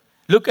Word.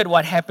 Look at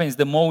what happens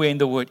the more we're in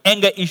the Word.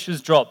 Anger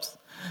issues drops.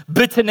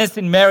 Bitterness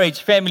in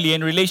marriage, family,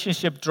 and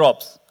relationship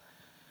drops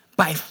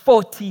by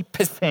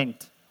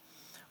 40%.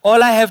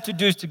 All I have to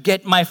do is to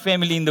get my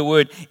family in the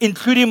Word,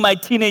 including my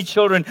teenage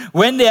children.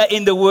 When they are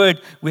in the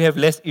Word, we have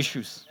less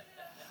issues.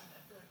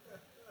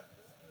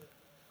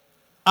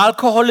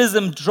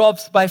 Alcoholism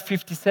drops by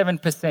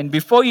 57%.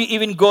 Before you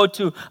even go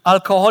to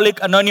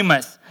Alcoholics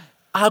Anonymous,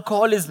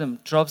 Alcoholism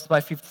drops by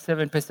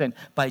 57%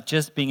 by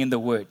just being in the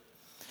Word.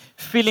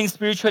 Feeling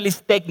spiritually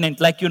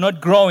stagnant, like you're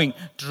not growing,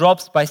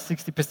 drops by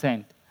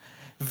 60%.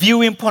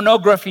 Viewing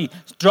pornography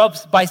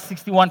drops by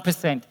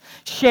 61%.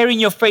 Sharing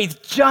your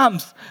faith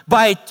jumps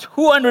by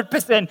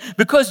 200%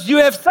 because you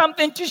have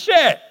something to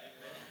share.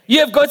 You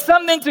have got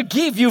something to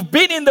give. You've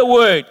been in the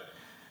Word.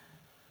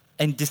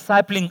 And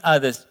discipling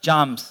others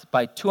jumps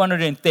by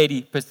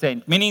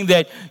 230%, meaning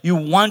that you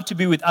want to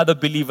be with other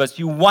believers.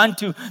 You want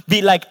to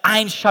be like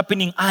iron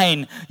sharpening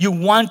iron. You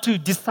want to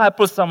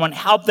disciple someone,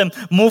 help them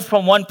move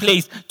from one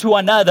place to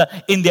another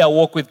in their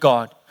walk with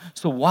God.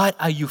 So what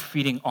are you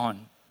feeding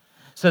on?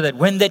 So that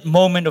when that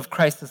moment of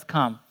crisis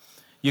comes,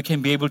 you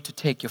can be able to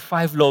take your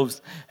 5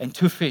 loaves and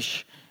 2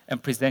 fish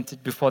and present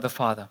it before the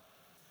Father.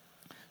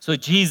 So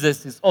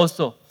Jesus is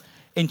also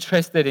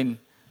interested in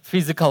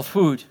physical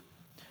food.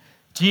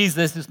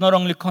 Jesus is not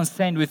only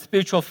concerned with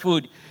spiritual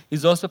food,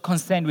 he's also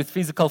concerned with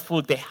physical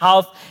food, the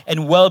health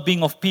and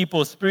well-being of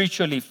people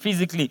spiritually,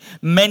 physically,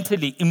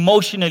 mentally,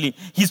 emotionally.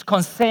 He's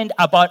concerned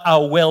about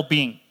our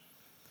well-being.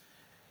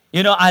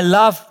 You know, I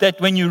love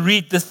that when you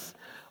read this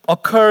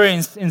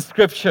occurrence in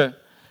Scripture,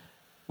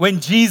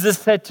 when Jesus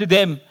said to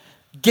them,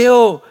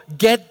 "Go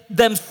get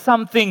them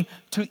something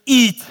to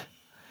eat."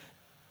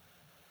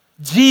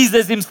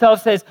 Jesus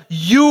himself says,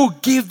 you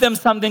give them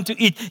something to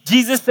eat.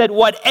 Jesus said,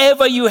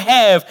 whatever you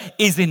have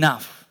is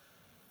enough.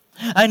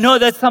 I know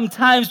that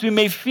sometimes we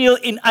may feel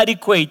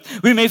inadequate.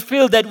 We may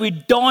feel that we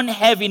don't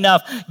have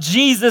enough.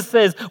 Jesus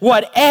says,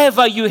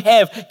 whatever you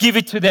have, give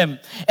it to them.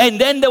 And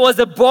then there was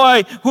a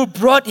boy who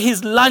brought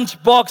his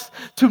lunchbox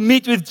to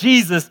meet with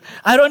Jesus.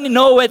 I don't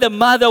know where the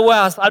mother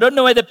was. I don't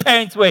know where the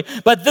parents were.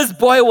 But this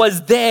boy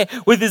was there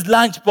with his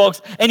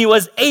lunchbox and he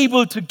was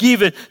able to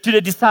give it to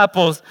the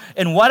disciples.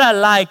 And what I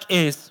like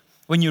is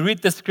when you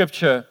read the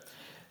scripture,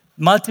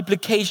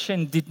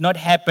 multiplication did not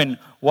happen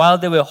while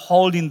they were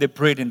holding the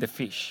bread and the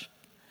fish.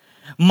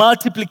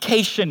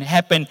 Multiplication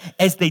happened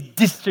as they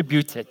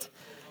distributed,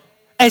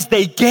 as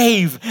they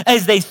gave,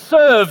 as they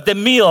served the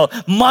meal.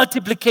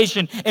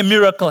 Multiplication, a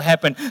miracle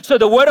happened. So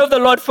the word of the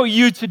Lord for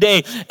you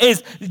today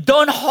is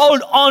don't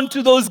hold on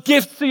to those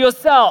gifts to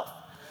yourself.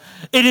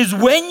 It is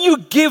when you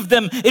give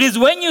them, it is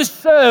when you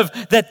serve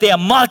that they are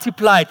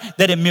multiplied,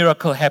 that a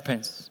miracle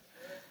happens.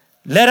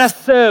 Let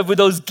us serve with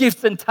those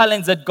gifts and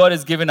talents that God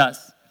has given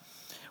us.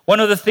 One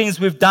of the things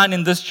we've done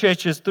in this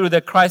church is through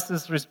the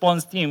crisis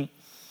response team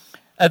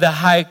at the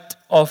height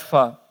of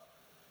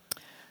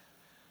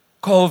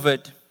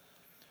COVID.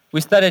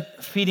 We started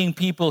feeding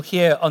people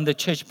here on the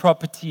church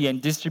property and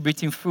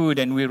distributing food.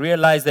 And we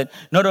realized that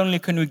not only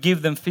can we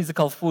give them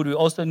physical food, we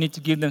also need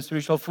to give them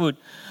spiritual food.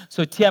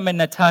 So Tiam and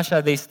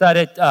Natasha, they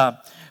started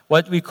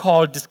what we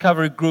call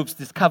discovery groups,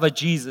 Discover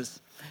Jesus.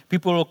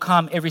 People will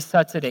come every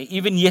Saturday.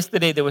 Even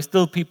yesterday, there were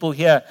still people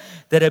here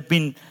that have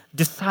been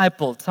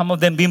discipled, some of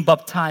them being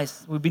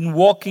baptized. We've been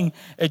walking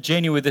a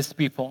journey with these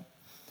people.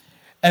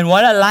 And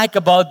what I like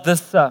about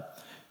this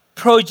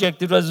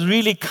project, it was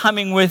really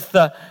coming with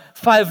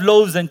 5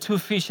 loaves and 2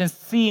 fish and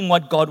seeing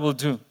what God will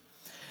do.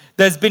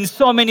 There's been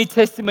so many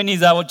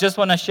testimonies. I just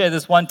want to share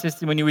this one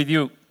testimony with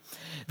you.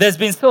 There's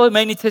been so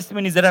many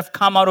testimonies that have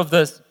come out of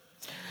this.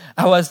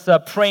 I was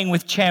praying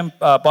with Champ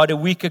about a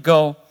week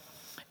ago,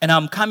 and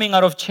I'm coming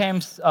out of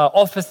Champ's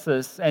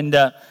offices, and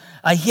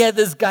I hear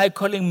this guy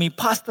calling me,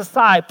 Pastor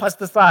Sai,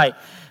 Pastor Sai.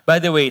 By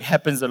the way, it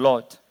happens a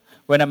lot.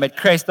 When I'm at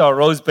Cresta or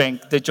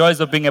Rosebank, the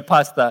joys of being a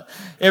pastor.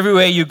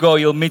 Everywhere you go,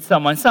 you'll meet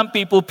someone. Some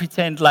people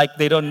pretend like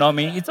they don't know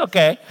me. It's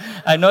okay.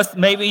 I know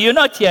maybe you're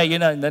not here,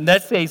 and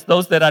that says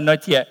those that are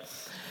not here.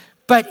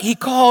 But he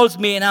calls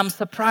me and I'm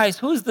surprised.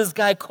 Who's this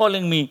guy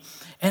calling me?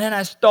 And then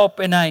I stop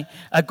and I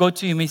go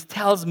to him. He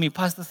tells me,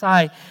 Pastor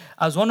Sai,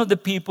 I was one of the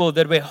people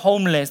that were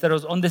homeless, that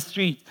was on the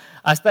street.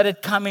 I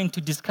started coming to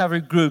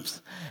discovery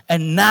groups.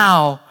 And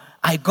now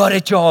I got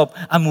a job.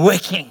 I'm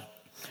working.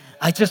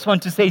 I just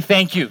want to say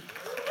thank you.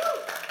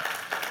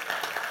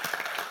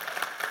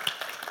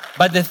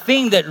 But the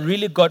thing that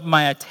really got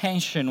my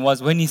attention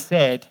was when he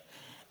said,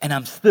 and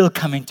I'm still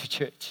coming to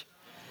church.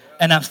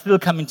 And I'm still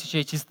coming to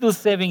church. He's still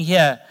serving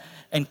here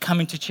and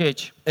coming to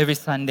church every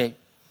Sunday.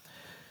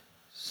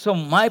 So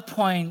my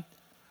point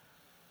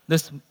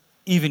this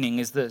evening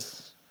is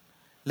this.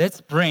 Let's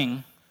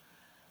bring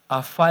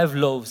our 5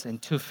 loaves and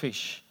 2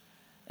 fish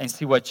and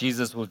see what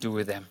Jesus will do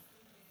with them.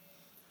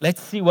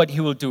 Let's see what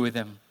he will do with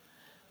them.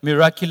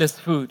 Miraculous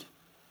food.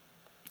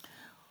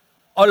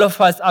 All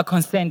of us are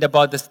concerned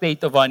about the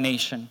state of our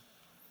nation.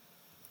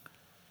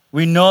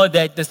 We know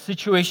that the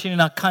situation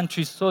in our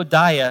country is so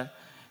dire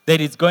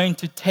that it's going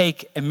to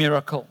take a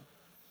miracle.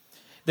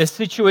 The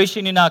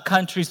situation in our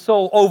country is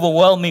so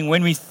overwhelming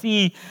when we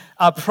see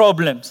our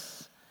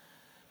problems.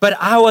 But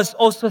I was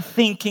also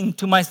thinking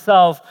to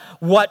myself,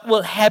 what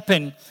will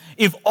happen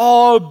if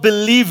all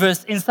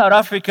believers in South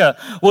Africa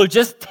will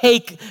just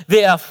take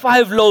their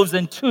 5 loaves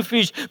and 2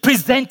 fish,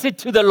 present it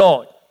to the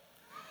Lord?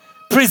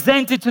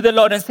 Present it to the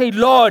Lord and say,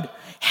 Lord,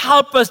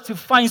 help us to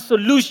find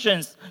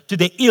solutions to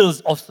the ills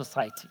of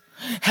society.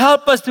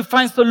 Help us to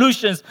find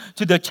solutions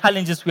to the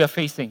challenges we are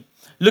facing.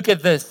 Look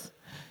at this.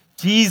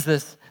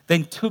 Jesus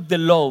then took the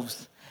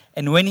loaves,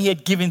 and when he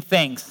had given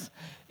thanks,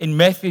 in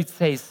Matthew it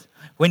says,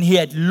 when he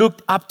had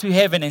looked up to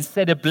heaven and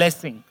said a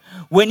blessing,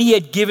 when he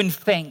had given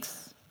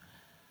thanks,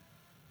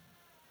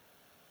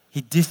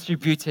 he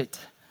distributed,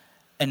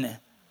 and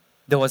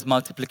there was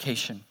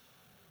multiplication.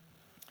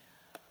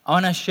 I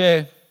want to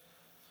share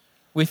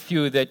with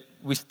you that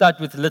we start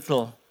with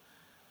little,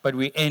 but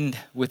we end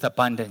with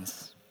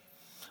abundance.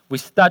 We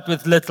start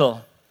with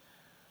little,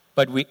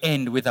 but we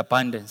end with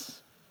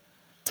abundance.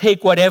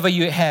 Take whatever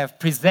you have,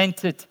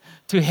 present it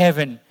to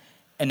heaven,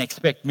 and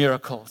expect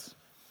miracles.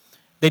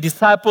 The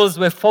disciples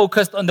were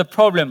focused on the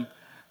problem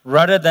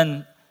rather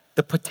than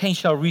the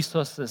potential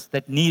resources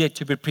that needed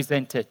to be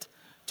presented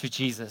to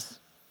Jesus.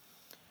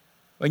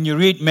 When you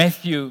read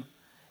Matthew,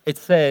 it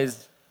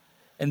says,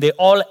 and they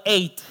all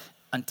ate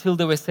until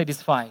they were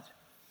satisfied.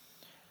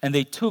 And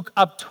they took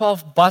up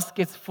 12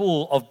 baskets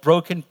full of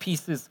broken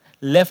pieces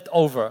left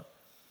over.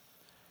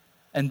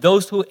 And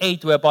those who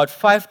ate were about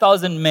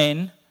 5,000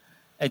 men,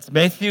 as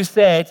Matthew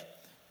said,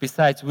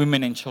 besides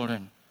women and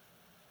children.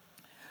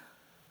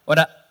 What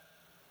I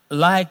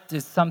liked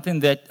is something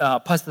that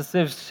Pastor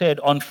Siv shared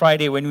on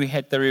Friday when we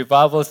had the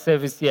revival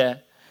service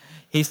here.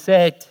 He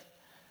said,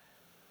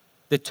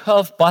 the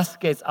 12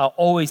 baskets are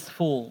always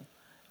full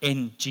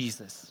in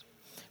Jesus.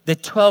 The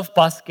 12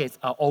 baskets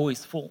are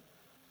always full.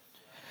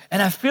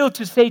 And I feel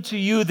to say to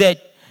you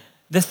that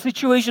the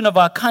situation of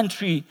our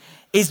country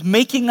is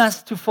making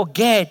us to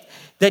forget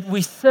that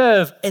we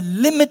serve a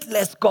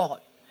limitless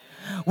God.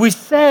 We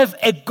serve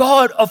a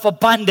God of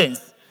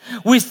abundance.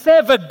 We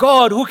serve a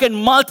God who can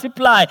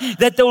multiply,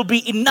 that there will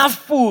be enough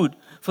food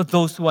for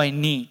those who are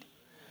in need.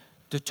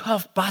 The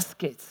 12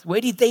 baskets,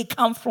 where did they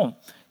come from?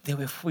 They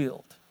were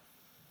filled.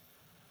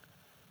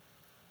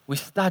 We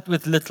start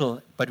with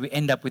little, but we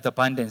end up with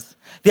abundance.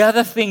 The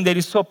other thing that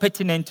is so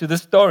pertinent to the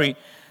story,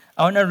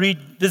 I want to read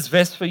this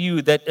verse for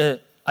you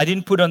that I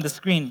didn't put on the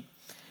screen,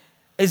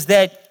 is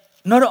that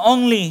not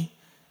only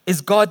is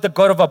God the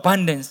God of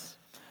abundance,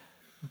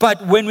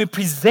 but when we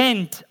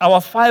present our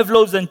 5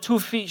 loaves and 2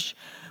 fish,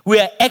 we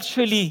are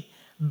actually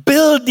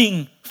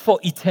building for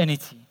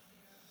eternity.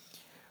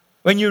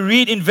 When you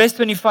read in verse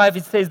 25,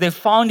 it says they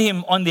found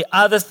him on the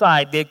other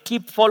side. They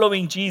keep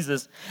following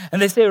Jesus.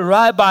 And they say,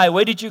 Rabbi,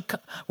 when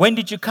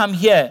did you come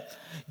here?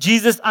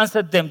 Jesus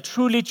answered them,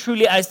 truly,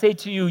 truly, I say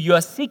to you, you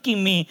are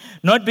seeking me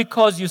not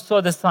because you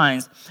saw the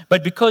signs,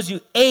 but because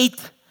you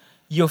ate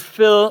your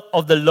fill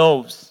of the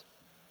loaves.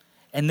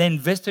 And then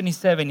verse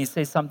 27, he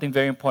says something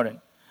very important.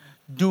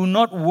 Do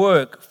not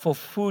work for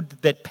food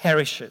that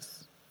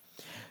perishes,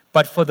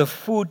 but for the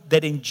food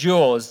that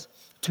endures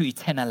to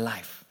eternal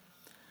life.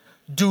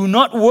 Do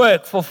not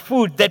work for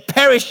food that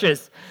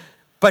perishes,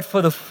 but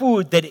for the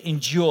food that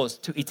endures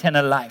to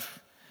eternal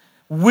life,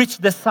 which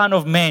the Son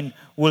of Man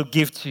will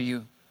give to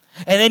you.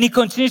 And then he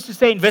continues to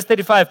say in verse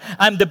 35,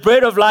 I'm the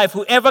bread of life.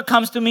 Whoever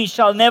comes to me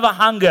shall never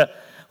hunger.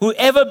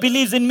 Whoever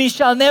believes in me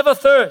shall never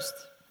thirst.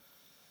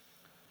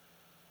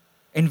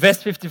 In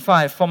verse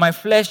 55, for my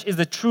flesh is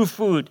the true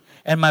food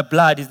and my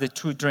blood is the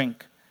true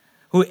drink.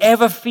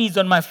 Whoever feeds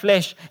on my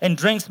flesh and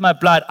drinks my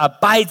blood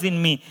abides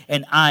in me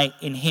and I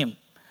in him.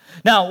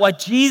 Now, what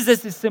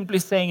Jesus is simply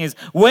saying is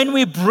when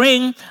we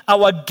bring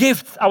our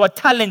gifts, our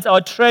talents,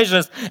 our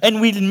treasures, and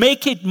we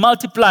make it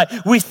multiply,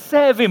 we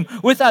serve him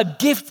with our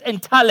gifts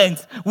and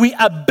talents, we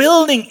are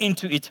building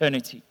into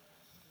eternity.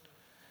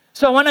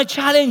 So I want to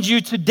challenge you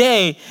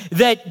today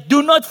that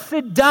do not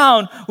sit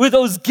down with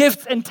those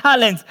gifts and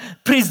talents.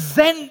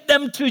 Present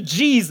them to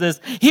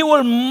Jesus. He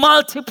will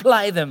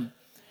multiply them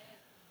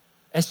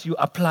as you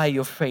apply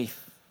your faith.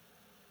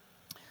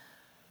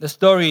 The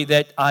story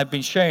that I've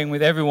been sharing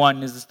with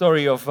everyone is the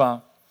story of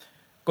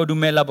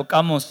Kodumela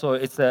Bokamoso.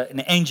 It's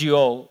an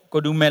NGO.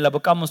 Kodumela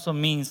Bokamoso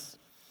means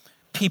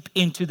peep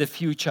into the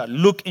future,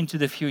 look into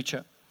the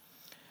future.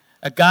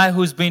 A guy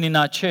who's been in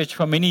our church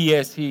for many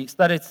years, he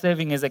started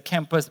serving as a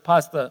campus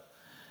pastor.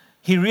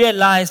 He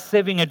realized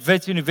serving at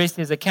Wits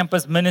University as a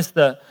campus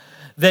minister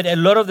that a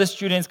lot of the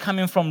students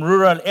coming from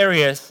rural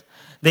areas,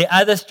 they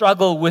either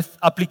struggle with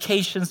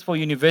applications for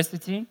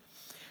university,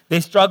 they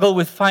struggle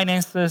with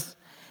finances,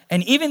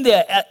 and even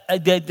their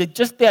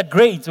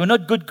grades were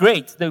not good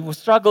grades. They will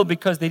struggle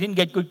because they didn't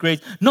get good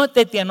grades. Not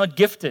that they are not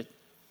gifted.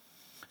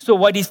 So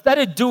what he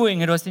started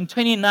doing, it was in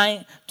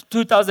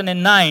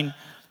 2009,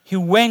 he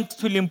went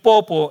to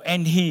Limpopo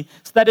and he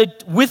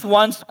started with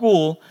one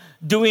school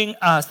doing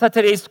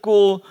Saturday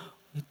school,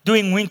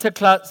 doing winter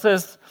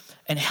classes,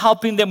 and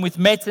helping them with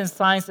maths and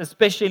science,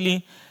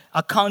 especially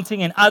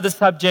accounting and other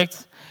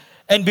subjects.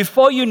 And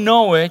before you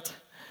know it,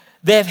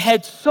 they've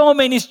had so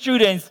many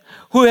students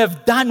who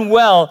have done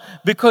well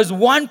because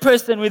one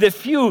person with a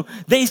few,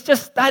 they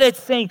just started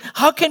saying,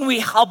 how can we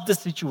help the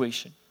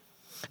situation?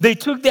 They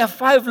took their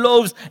 5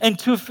 loaves and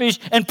 2 fish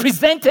and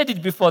presented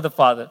it before the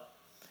Father.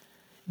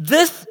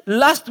 This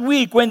last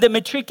week, when the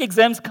matric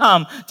exams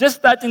come, just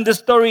starting the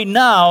story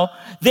now,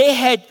 they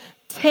had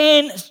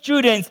 10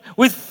 students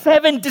with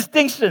 7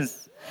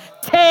 distinctions.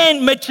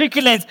 10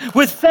 matriculants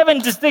with 7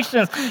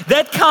 distinctions.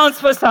 That counts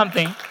for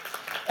something.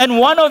 And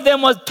one of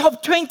them was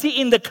top 20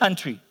 in the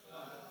country.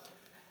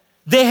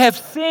 They have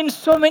seen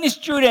so many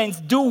students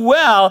do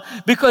well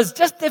because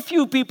just a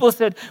few people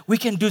said, we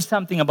can do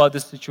something about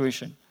this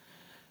situation.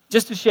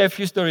 Just to share a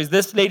few stories,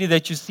 this lady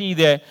that you see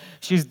there,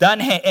 she's done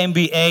her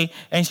MBA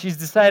and she's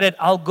decided,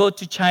 I'll go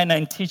to China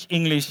and teach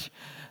English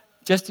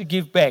just to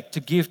give back, to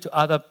give to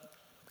other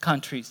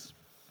countries.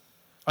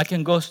 I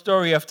can go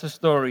story after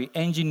story,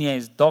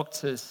 engineers,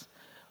 doctors,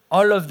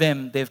 all of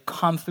them, they've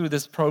come through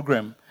this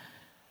program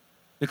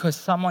because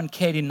someone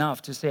cared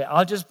enough to say,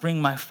 I'll just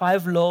bring my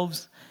 5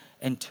 loaves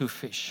and 2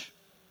 fish.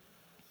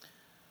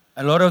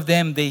 A lot of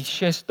them, they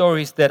share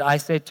stories that I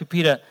said to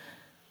Peter,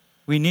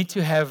 we need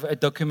to have a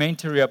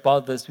documentary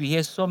about this. We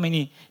hear so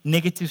many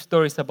negative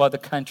stories about the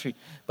country,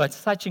 but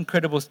such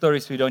incredible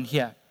stories we don't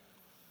hear.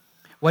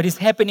 What is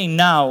happening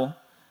now,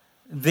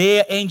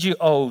 their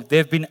NGO,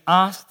 they've been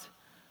asked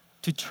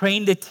to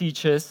train the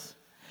teachers.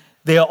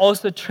 They are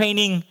also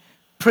training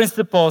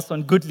principals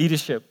on good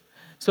leadership.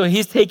 So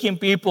he's taking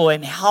people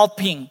and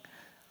helping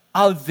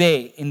out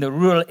there in the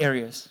rural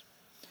areas.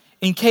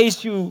 In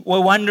case you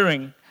were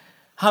wondering,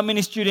 how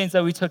many students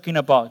are we talking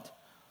about?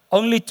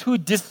 Only 2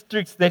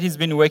 districts that he's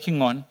been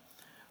working on,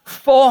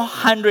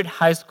 400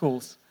 high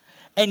schools,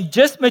 and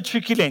just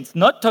matriculants,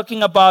 not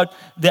talking about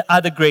the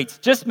other grades,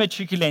 just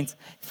matriculants,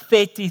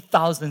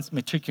 30,000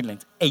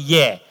 matriculants a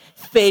year,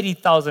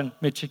 30,000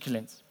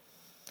 matriculants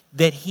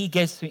that he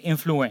gets to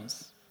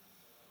influence.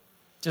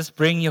 Just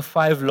bring your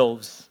 5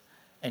 loaves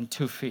and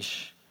 2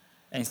 fish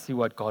and see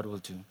what God will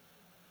do.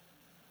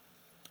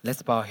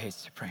 Let's bow our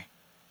heads to pray.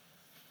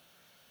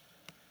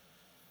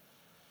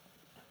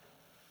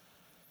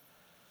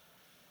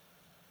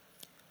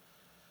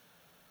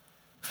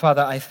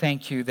 Father, I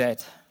thank you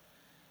that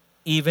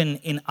even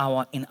in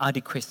our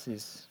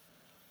inadequacies,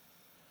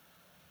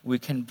 we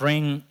can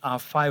bring our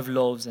 5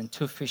 loaves and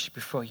 2 fish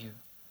before you,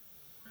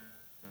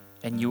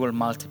 and you will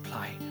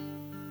multiply it.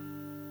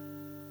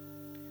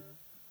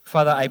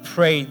 Father, I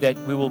pray that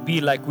we will be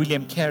like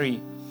William Carey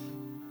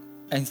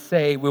and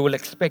say we will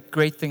expect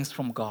great things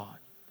from God,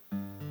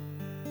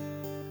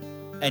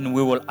 and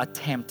we will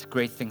attempt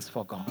great things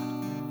for God.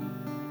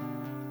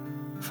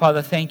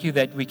 Father, thank you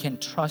that we can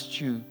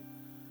trust you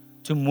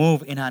to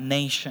move in our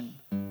nation.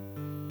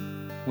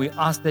 We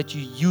ask that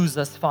you use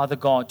us, Father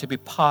God, to be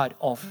part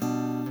of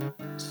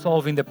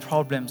solving the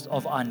problems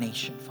of our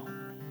nation, Father.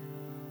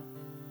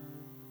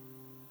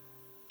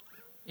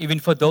 Even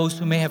for those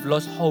who may have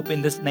lost hope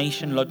in this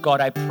nation, Lord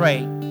God, I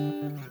pray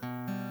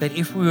that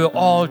if we were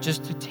all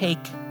just to take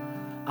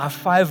our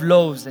 5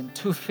 loaves and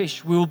 2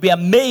 fish, we will be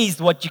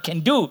amazed what you can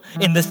do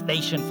in this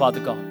nation, Father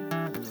God.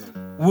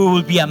 We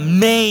will be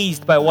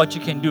amazed by what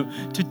you can do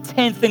to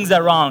turn things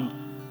around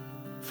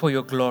for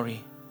your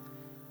glory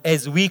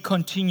as we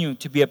continue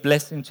to be a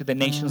blessing to the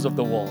nations of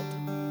the world.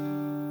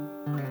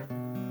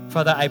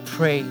 Father, I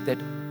pray that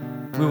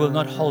we will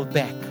not hold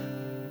back,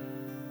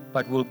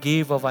 but will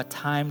give of our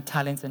time,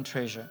 talents, and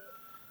treasure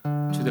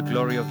to the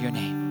glory of your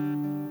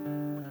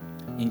name.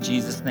 In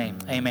Jesus' name,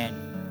 amen.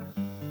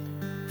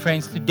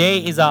 Friends, today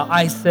is our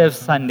I Serve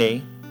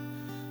Sunday.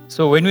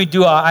 So when we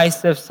do our I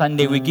Serve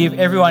Sunday, we give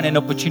everyone an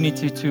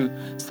opportunity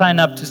to sign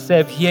up to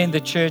serve here in the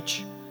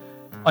church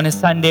on a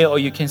Sunday, or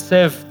you can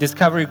serve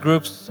discovery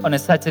groups on a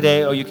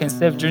Saturday, or you can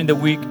serve during the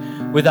week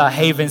with our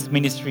Havens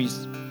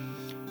ministries.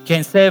 You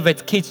can serve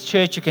at kids'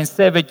 church, you can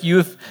serve at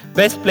youth.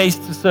 Best place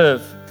to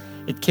serve.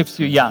 It keeps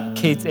you young,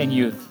 kids and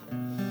youth.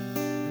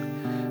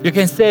 You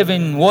can serve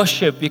in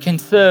worship, you can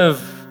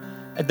serve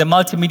at the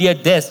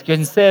multimedia desk, you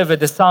can serve at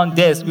the sound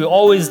desk. We're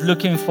always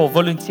looking for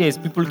volunteers,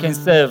 people can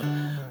serve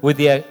with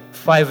their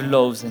 5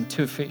 loaves and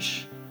 2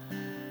 fish.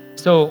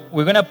 So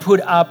we're going to put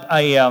up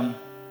a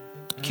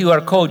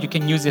QR code. You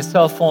can use your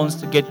cell phones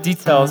to get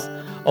details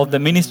of the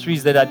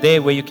ministries that are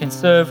there where you can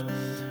serve.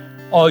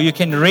 Or you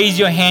can raise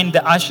your hand.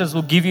 The ushers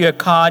will give you a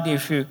card.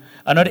 If you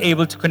are not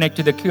able to connect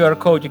to the QR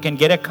code, you can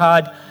get a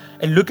card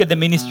and look at the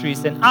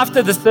ministries. And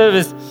after the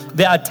service,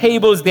 there are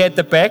tables there at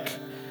the back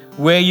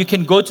where you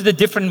can go to the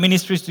different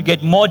ministries to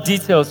get more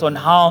details on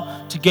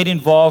how to get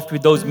involved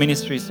with those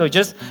ministries. So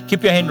just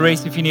keep your hand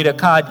raised if you need a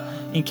card.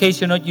 In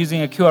case you're not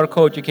using a QR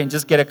code, you can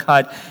just get a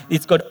card.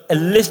 It's got a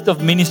list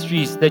of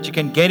ministries that you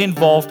can get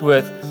involved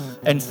with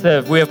and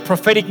serve. We have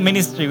prophetic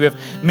ministry, we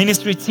have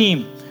ministry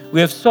team.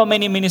 We have so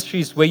many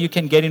ministries where you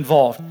can get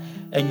involved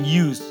and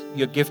use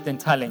your gift and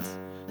talents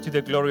to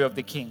the glory of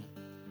the King.